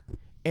walk,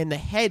 and the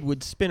head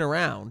would spin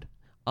around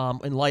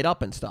and light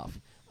up and stuff.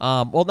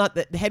 Well, not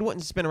the head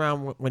wouldn't spin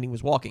around when he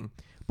was walking,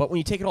 but when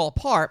you take it all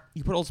apart,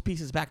 you put all those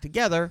pieces back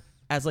together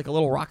as like a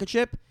little rocket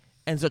ship,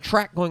 and there's a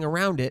track going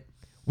around it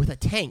with a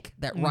tank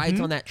that rides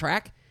on that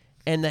track,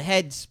 and the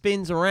head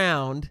spins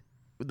around.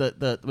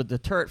 The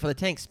turret for the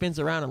tank spins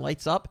around and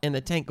lights up, and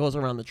the tank goes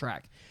around the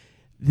track.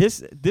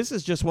 This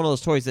is just one of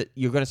those toys that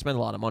you're going to spend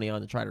a lot of money on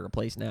to try to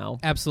replace now.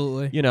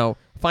 Absolutely. You know,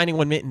 finding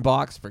one mint in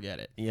box, forget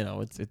it. You know,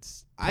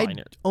 it's I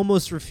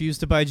almost refuse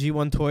to buy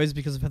G1 toys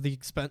because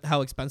of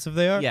how expensive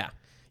they are. yeah.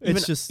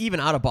 It's Even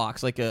out of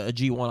box, like a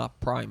G1 Up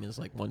Prime is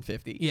like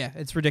 $150. Yeah,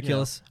 it's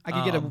ridiculous. I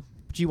could get a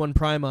G1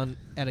 Prime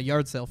at a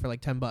yard sale for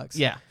like $10.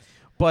 Yeah,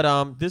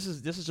 but this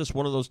is just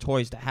one of those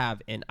toys to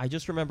have, and I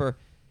just remember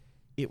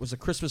it was a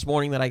Christmas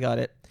morning that I got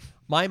it.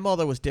 My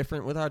mother was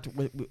different with our.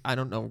 I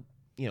don't know,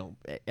 you know,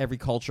 every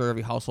culture,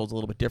 every household's a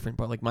little bit different,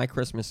 but like my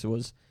Christmas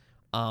was,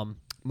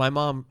 my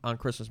mom on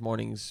Christmas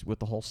mornings with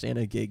the whole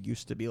Santa gig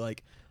used to be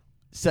like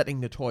setting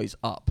the toys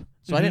up.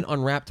 So I didn't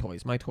unwrap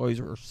toys. My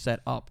toys were set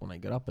up when I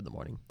got up in the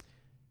morning.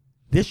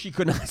 This she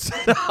could not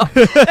set up.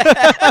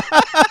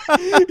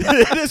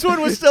 This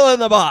one was still in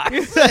the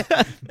box.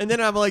 And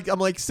then I'm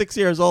like 6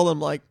 years old.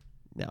 I'm like,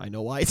 now I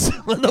know why it's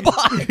still in the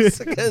box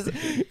because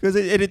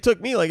it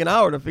took me like an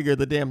hour to figure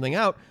the damn thing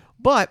out.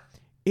 But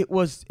it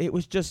was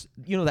just,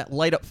 you know, that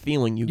light up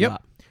feeling you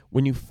got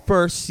when you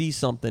first see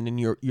something and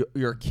you're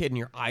a kid and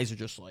your eyes are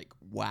just like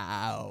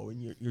wow,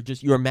 and you're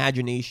just, your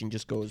imagination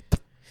just goes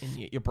and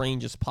your brain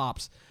just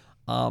pops.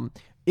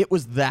 It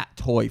was that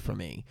toy for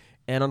me.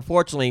 And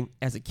unfortunately,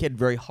 as a kid,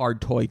 very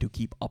hard toy to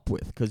keep up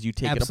with because you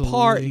take it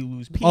apart, you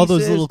lose pieces. All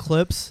those little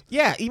clips.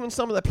 Yeah, even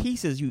some of the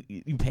pieces you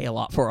pay a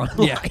lot for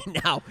online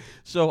now.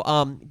 So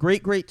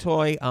great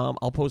toy.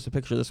 I'll post a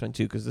picture of this one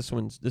too because this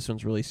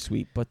one's really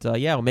sweet. But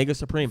yeah, Omega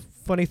Supreme.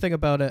 Funny thing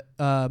about it,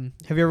 have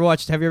you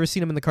ever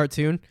seen him in the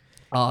cartoon?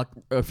 A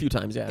few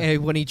times, yeah.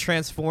 And when he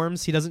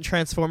transforms, he doesn't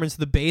transform into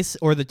the base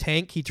or the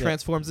tank. He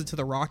transforms into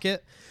the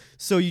rocket.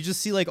 So you just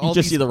see like all. You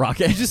just see the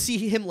rocket. You just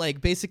see him like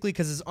basically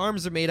because his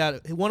arms are made out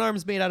of one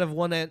arm's made out of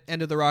one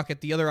end of the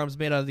rocket, the other arm's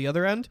made out of the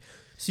other end.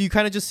 So you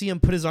kind of just see him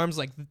put his arms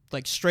like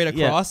straight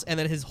across, and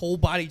then his whole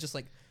body just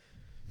like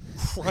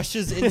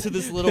crushes into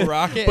this little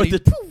rocket.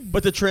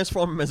 But to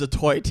transform him as a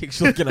toy takes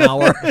like an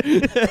hour.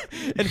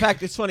 In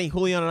fact, it's funny.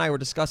 Julian and I were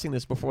discussing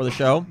this before the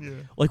show. Yeah.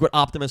 Like with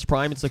Optimus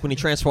Prime, it's like when he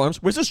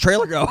transforms, where's this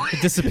trailer go?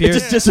 It disappears. It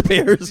just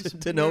disappears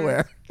to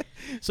nowhere.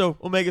 So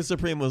Omega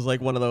Supreme was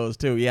like one of those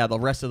too. Yeah, the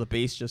rest of the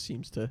base just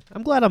seems to.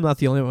 I'm glad I'm not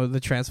the only one with the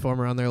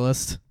Transformer on their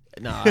list.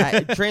 No,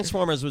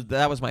 Transformers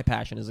was my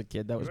passion as a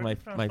kid. That was my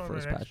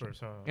first passion.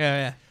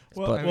 Yeah.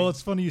 Well,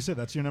 it's funny you said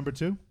that's your number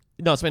two.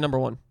 No, it's my number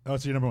one. Oh,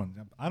 it's your number one.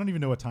 I don't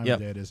even know what time Yep. of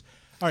day it is.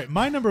 All right,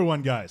 my number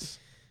one, guys.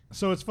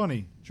 So it's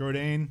funny.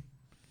 Jordan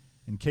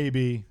and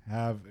KB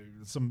have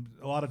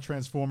a lot of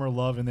Transformer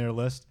love in their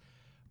list.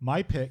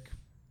 My pick,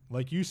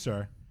 like you,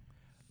 sir,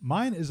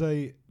 mine is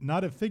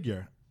not a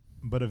figure,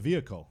 but a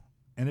vehicle,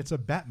 and it's a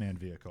Batman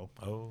vehicle.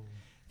 Oh.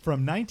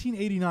 From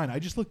 1989. I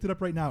just looked it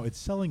up right now. It's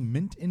selling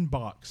mint in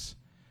box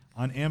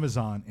on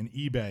Amazon and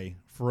eBay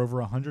for over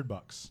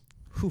 $100.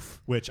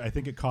 Oof. Which I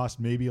think it cost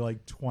maybe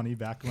like 20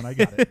 back when I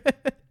got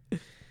it.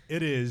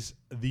 It is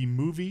the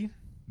movie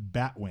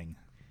Batwing.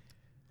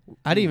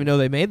 I didn't even know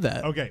they made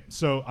that. Okay,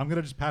 so I'm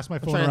gonna just pass my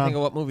I'm phone trying to around. think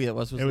of what movie it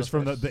was. It was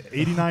from the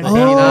 89. Oh.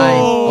 89.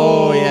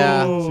 Oh,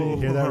 yeah. So you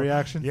hear that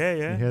reaction? Yeah,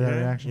 yeah. You hear that yeah,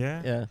 reaction?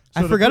 Yeah. Yeah.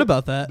 I the forgot cool-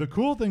 about that. The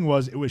cool thing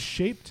was it was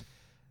shaped.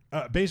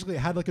 Basically, it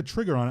had like a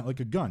trigger on it, like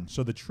a gun.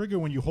 So the trigger,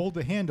 when you hold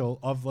the handle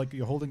of like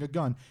you're holding a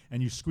gun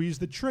and you squeeze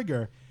the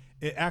trigger,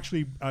 it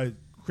actually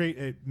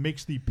it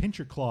makes the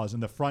pincher claws in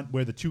the front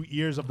where the two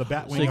ears of the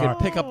Batwing So you are.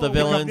 can pick up the Oh,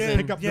 villains.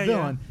 Pick up Yeah, the yeah.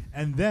 villain,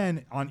 and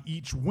then on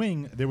each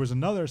wing there was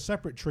another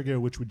separate trigger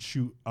which would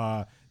shoot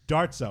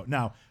darts out.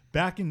 Now,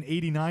 back in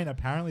 '89,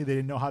 apparently they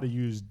didn't know how to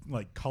use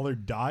like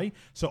colored dye,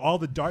 so all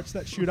the darts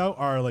that shoot out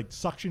are like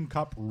suction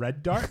cup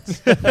red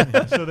darts,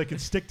 so they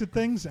could stick to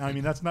things. I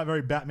mean, that's not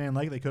very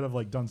Batman-like. They could have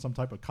like done some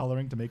type of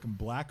coloring to make them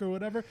black or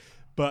whatever.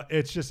 But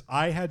it's just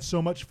I had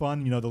so much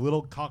fun. You know, the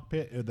little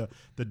cockpit, the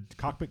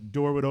cockpit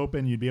door would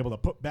open. You'd be able to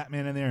put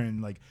Batman in there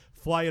and like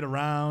fly it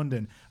around.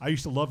 And I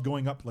used to love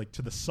going up like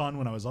to the sun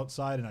when I was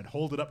outside, and I'd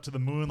hold it up to the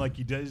moon like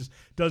he does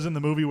in the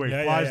movie where he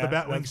Yeah, flies yeah, the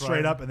yeah. Batwing That's straight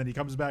right. up and then he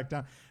comes back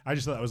down. I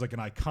just thought that was like an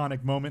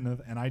iconic moment,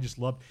 and I just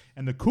loved.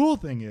 And the cool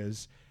thing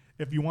is,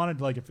 if you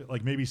wanted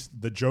if maybe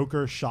the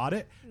Joker shot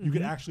it, you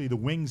could actually the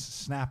wings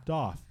snapped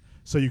off.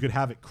 So you could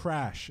have it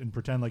crash and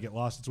pretend like it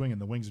lost its wing, and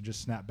the wings would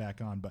just snap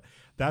back on. But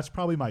that's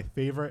probably my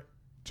favorite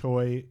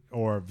toy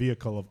or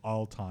vehicle of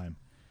all time.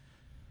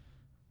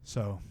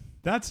 So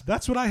that's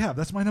what I have.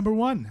 That's my number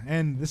one.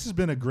 And this has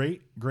been a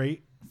great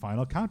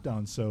final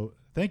countdown. So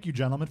thank you,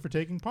 gentlemen, for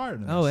taking part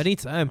in this. Oh,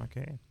 anytime.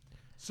 Okay.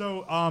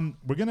 So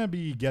we're going to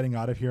be getting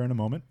out of here in a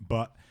moment.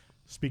 But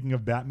speaking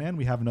of Batman,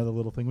 we have another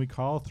little thing we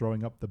call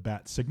throwing up the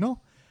bat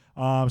signal.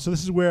 So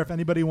this is where if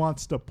anybody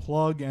wants to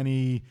plug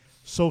any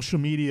social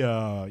media,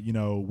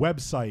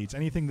 websites,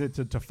 anything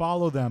to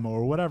follow them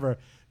or whatever,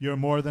 you're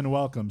more than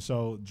welcome.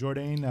 So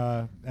Jordan,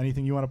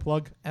 anything you want to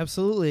plug?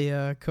 Absolutely.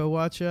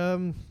 Co-watch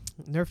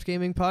Nerfed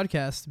Gaming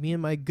Podcast. Me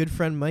and my good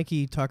friend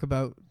Mikey talk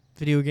about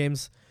video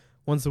games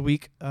once a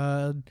week.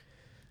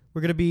 We're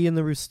going to be in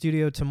the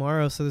studio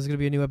tomorrow, so there's going to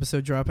be a new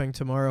episode dropping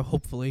tomorrow,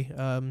 hopefully.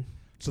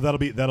 So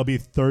that'll be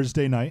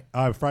Thursday night,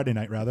 Friday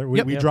night rather. We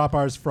Yep. drop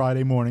ours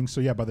Friday morning.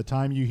 So yeah, by the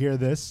time you hear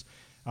this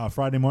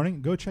Friday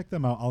morning, go check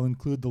them out. I'll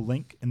include the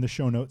link in the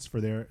show notes for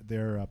their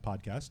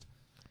podcast.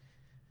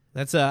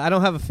 That's I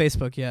don't have a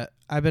Facebook yet.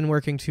 I've been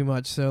working too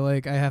much, so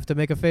like I have to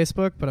make a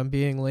Facebook, but I'm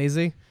being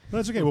lazy.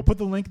 That's okay. We'll put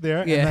the link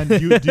there. Yeah. And then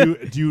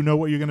do you know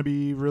what you're going to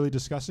be really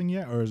discussing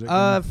yet, or is it?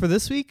 For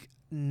this week,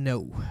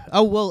 no.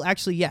 Oh well,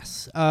 actually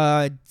yes.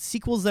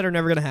 Sequels that are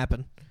never gonna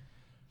happen.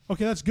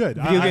 Okay, that's good.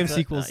 Video game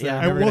sequels. that are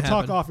And never we'll gonna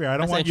talk happen. off air. I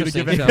don't That's want you to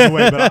give interesting. anything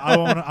away, but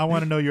I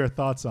want to know your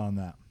thoughts on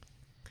that.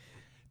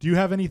 Do you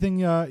have anything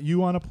you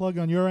want to plug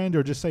on your end,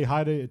 or just say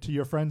hi to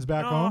your friends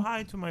back home?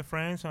 Hi to my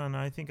friends, and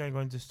I think I'm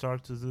going to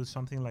start to do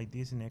something like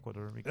this in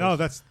Ecuador. Oh,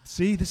 this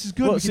is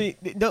good. Well, We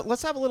can- no,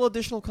 let's have a little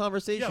additional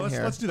conversation yeah,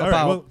 here. let's do that. All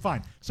right, well,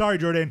 fine. Sorry,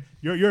 Jordan.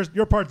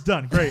 Your part's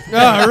done. Great.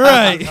 All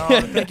right.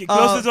 No, thank you.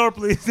 Close the door,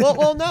 please.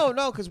 well,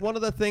 no, because one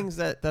of the things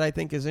that I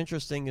think is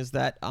interesting is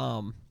that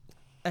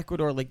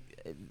Ecuador, like,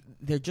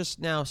 they're just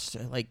now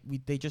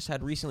they just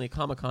had recently a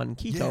Comic-Con in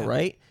Quito,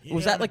 right?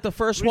 Was that like the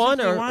first one,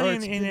 Recently or one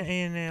it's-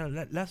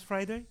 in last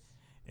Friday?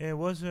 It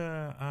was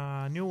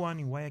a new one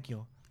in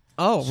Guayaquil.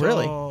 Oh,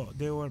 really? So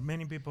there were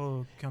many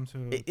people come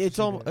to. It's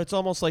see the- it's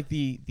almost like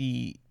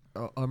the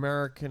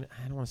American.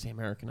 I don't want to say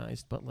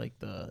Americanized, but like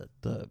the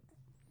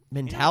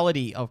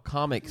mentality of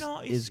comics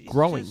is it's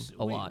growing just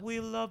a lot. We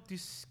love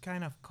this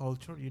kind of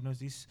culture,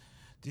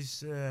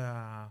 this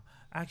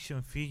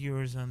action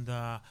figures and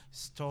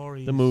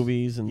stories, The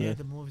movies and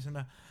the movies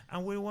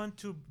and we want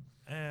to.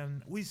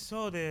 We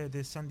saw the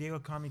San Diego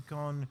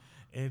Comic-Con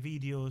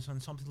videos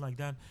and something like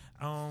that.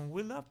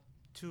 We love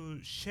to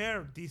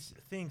share these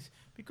things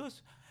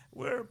because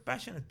we're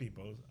passionate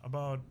people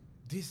about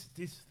these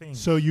things.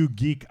 So you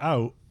geek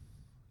out,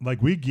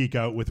 like we geek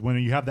out with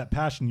when you have that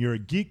passion. You're a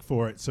geek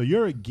for it. So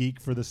you're a geek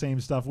for the same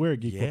stuff we're a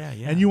geek for, Yeah.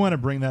 and you want to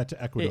bring that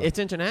to Ecuador. It's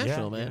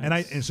international, Yeah,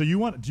 man. And so you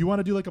want? Do you want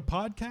to do like a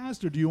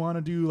podcast, or do you want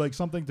to do like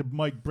something to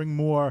like bring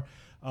more,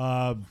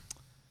 put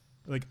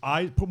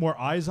more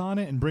eyes on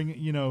it and bring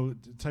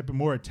type of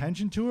more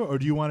attention to it, or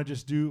do you want to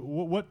just do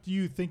what do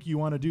you think you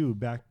want to do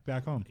back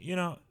home?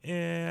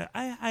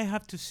 I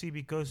have to see,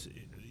 because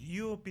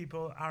you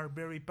people are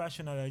very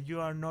passionate and you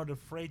are not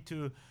afraid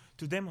to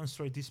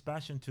demonstrate this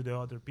passion to the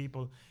other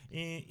people.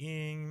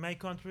 In my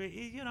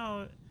country,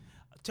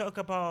 talk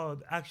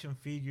about action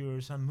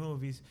figures and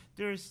movies,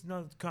 there is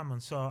not common.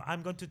 So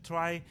I'm going to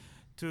try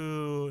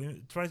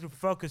to try to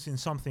focus in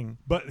something.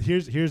 But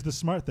here's the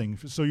smart thing.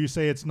 So you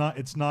say it's not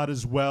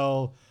as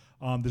well.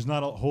 There's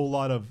not a whole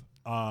lot of,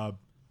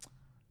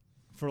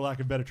 for lack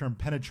of a better term,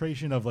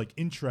 penetration of like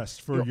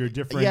interest for your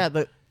different. Yeah,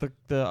 the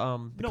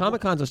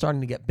Comic Cons are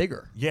starting to get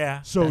bigger.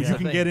 Yeah. So That's you the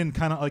can thing. get in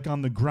kind of like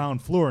on the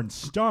ground floor and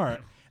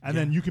start. And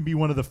then you can be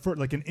one of the first,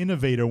 like an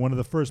innovator, one of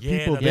the first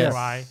people that's there.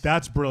 right.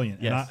 That's brilliant.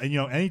 Yes. And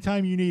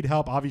anytime you need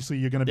help, obviously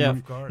you're gonna be Yeah.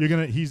 Of course.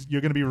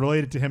 you're gonna be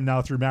related to him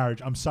now through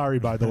marriage. I'm sorry,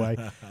 by the way.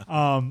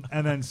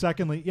 And then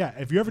secondly,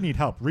 if you ever need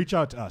help, reach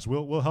out to us.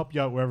 We'll help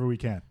you out wherever we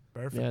can.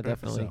 Perfect. Yeah,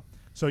 perfect. definitely.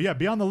 So yeah,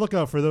 be on the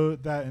lookout for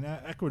that in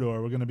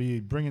Ecuador. We're going to be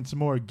bringing some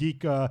more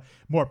geek,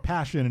 more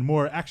passion, and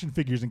more action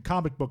figures and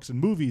comic books and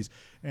movies,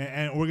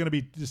 and we're going to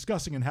be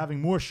discussing and having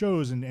more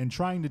shows and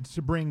trying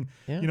to bring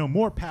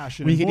more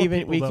passion. We and could more even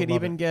people we that could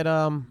love even it. get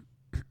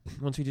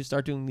once we just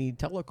start doing the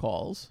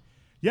telecalls.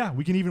 Yeah,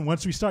 we can even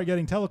once we start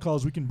getting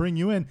telecalls, we can bring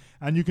you in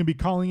and you can be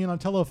calling in on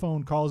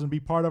telephone calls and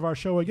be part of our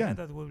show Yeah, again.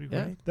 that would be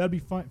Yeah. great. That'd be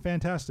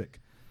fantastic.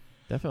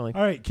 Definitely.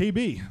 All right,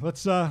 KB,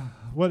 let's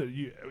what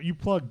you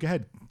plug? Go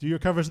ahead, do your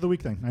covers of the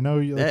week thing. I know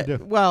you like to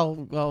do.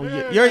 Well,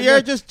 Yeah, you're yeah,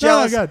 just no,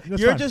 jealous. good.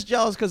 That's You're fine. just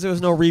jealous because there was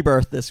no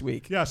rebirth this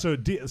week. Yeah, so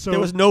There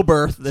was no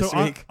birth this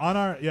so week. on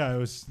our it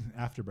was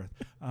afterbirth.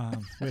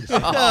 Wait a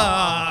second.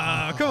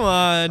 Oh, come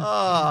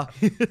on.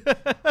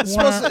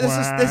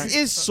 This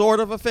is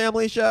sort of a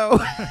family show.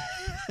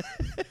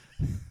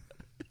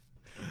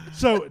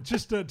 So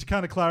just to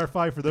kind of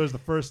clarify for those the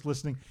first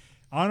listening,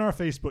 on our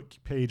Facebook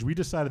page, we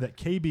decided that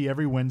KB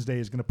every Wednesday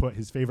is going to put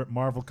his favorite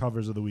Marvel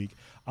covers of the week.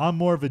 I'm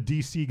more of a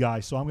DC guy,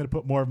 so I'm going to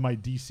put more of my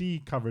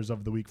DC covers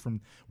of the week from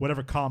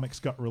whatever comics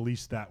got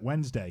released that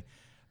Wednesday.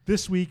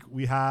 This week,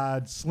 we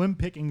had slim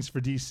pickings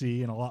for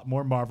DC and a lot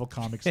more Marvel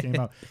comics came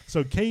out.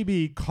 So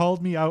KB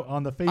called me out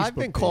on the Facebook I've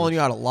been page. calling you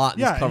out a lot in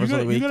these covers of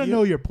the week. You got to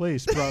know your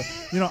place, bro.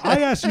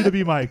 I asked you to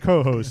be my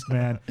co-host,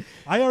 man.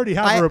 I already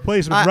have a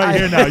replacement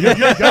here now. You're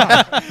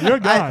gone. You're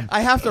gone.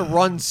 I have to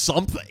run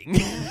something.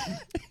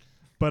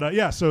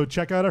 But so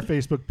check out our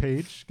Facebook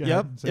page. Go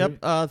ahead and say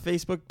it.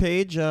 Facebook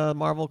page,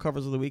 Marvel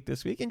covers of the week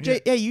this week. And Jay,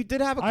 you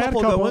did have a I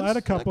couple good ones. I had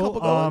a couple.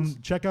 good ones.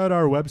 Check out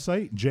our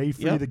website,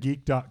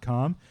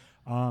 jfreethegeek.com.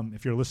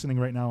 If you're listening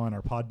right now on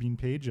our Podbean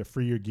page,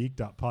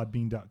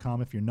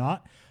 freeyourgeek.podbean.com. If you're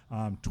not,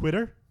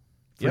 Twitter,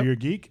 Free Your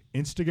Geek,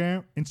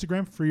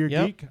 Instagram, Free Your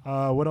Geek.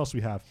 What else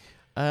we have?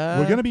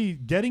 We're going to be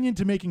getting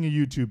into making a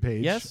YouTube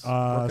page. Yes,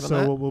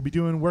 so we'll be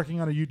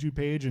working on a YouTube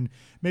page and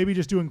maybe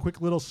just doing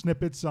quick little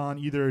snippets on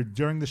either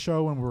during the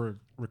show when we're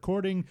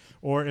recording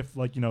or if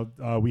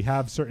we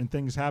have certain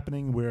things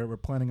happening where we're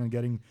planning on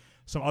getting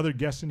some other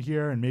guests in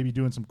here and maybe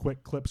doing some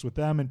quick clips with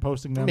them and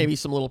posting them. Maybe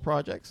some little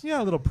projects.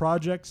 Yeah, little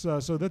projects.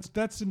 So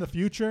that's in the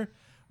future.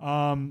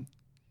 So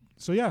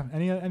yeah,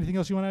 anything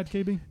else you want to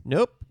add, KB?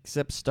 Nope,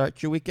 except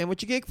start your weekend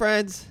with your geek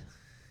friends.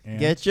 And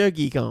get your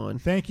geek on.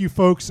 Thank you,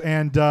 folks.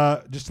 And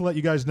just to let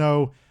you guys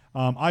know,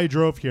 I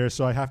drove here,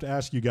 so I have to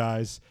ask you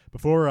guys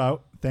before we're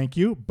out. Thank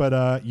you,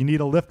 but you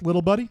need a lift,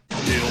 little buddy?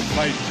 He'll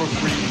fight for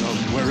freedom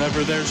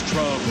wherever there's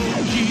trouble.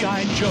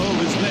 G.I. Joe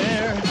is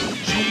there.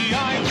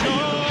 G.I.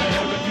 Joe.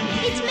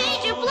 It's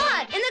Major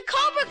Blood and the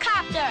Cobra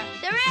Copter.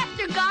 They're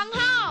after Gong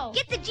Ho.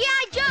 Get the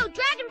G.I. Joe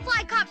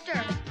Dragonfly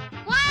Copter.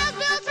 Wild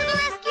Bill to the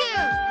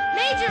rescue.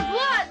 Major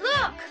Blood,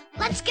 look.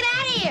 Let's get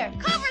out of here.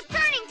 Cobra's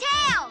turning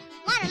tail.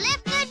 Want to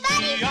lift, good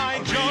buddy?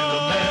 G.I.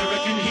 Joe.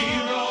 American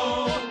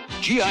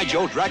hero. G.I.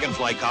 Joe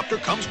Dragonfly Copter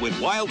comes with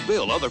Wild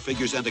Bill, other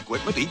figures and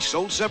equipment, each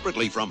sold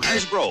separately from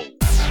Hasbro.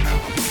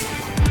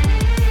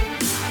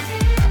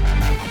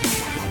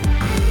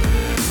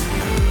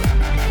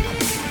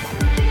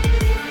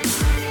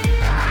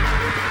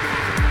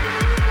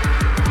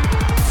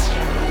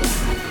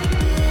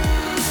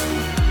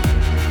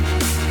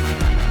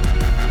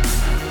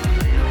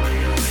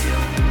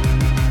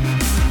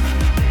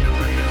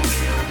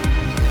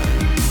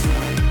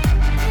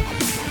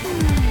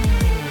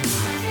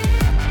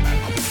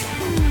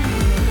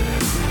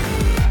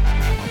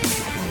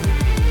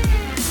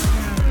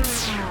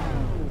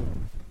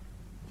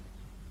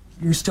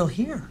 You're still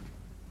here.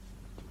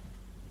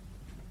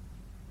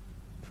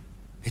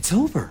 It's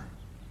over.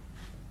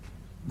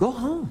 Go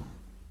home.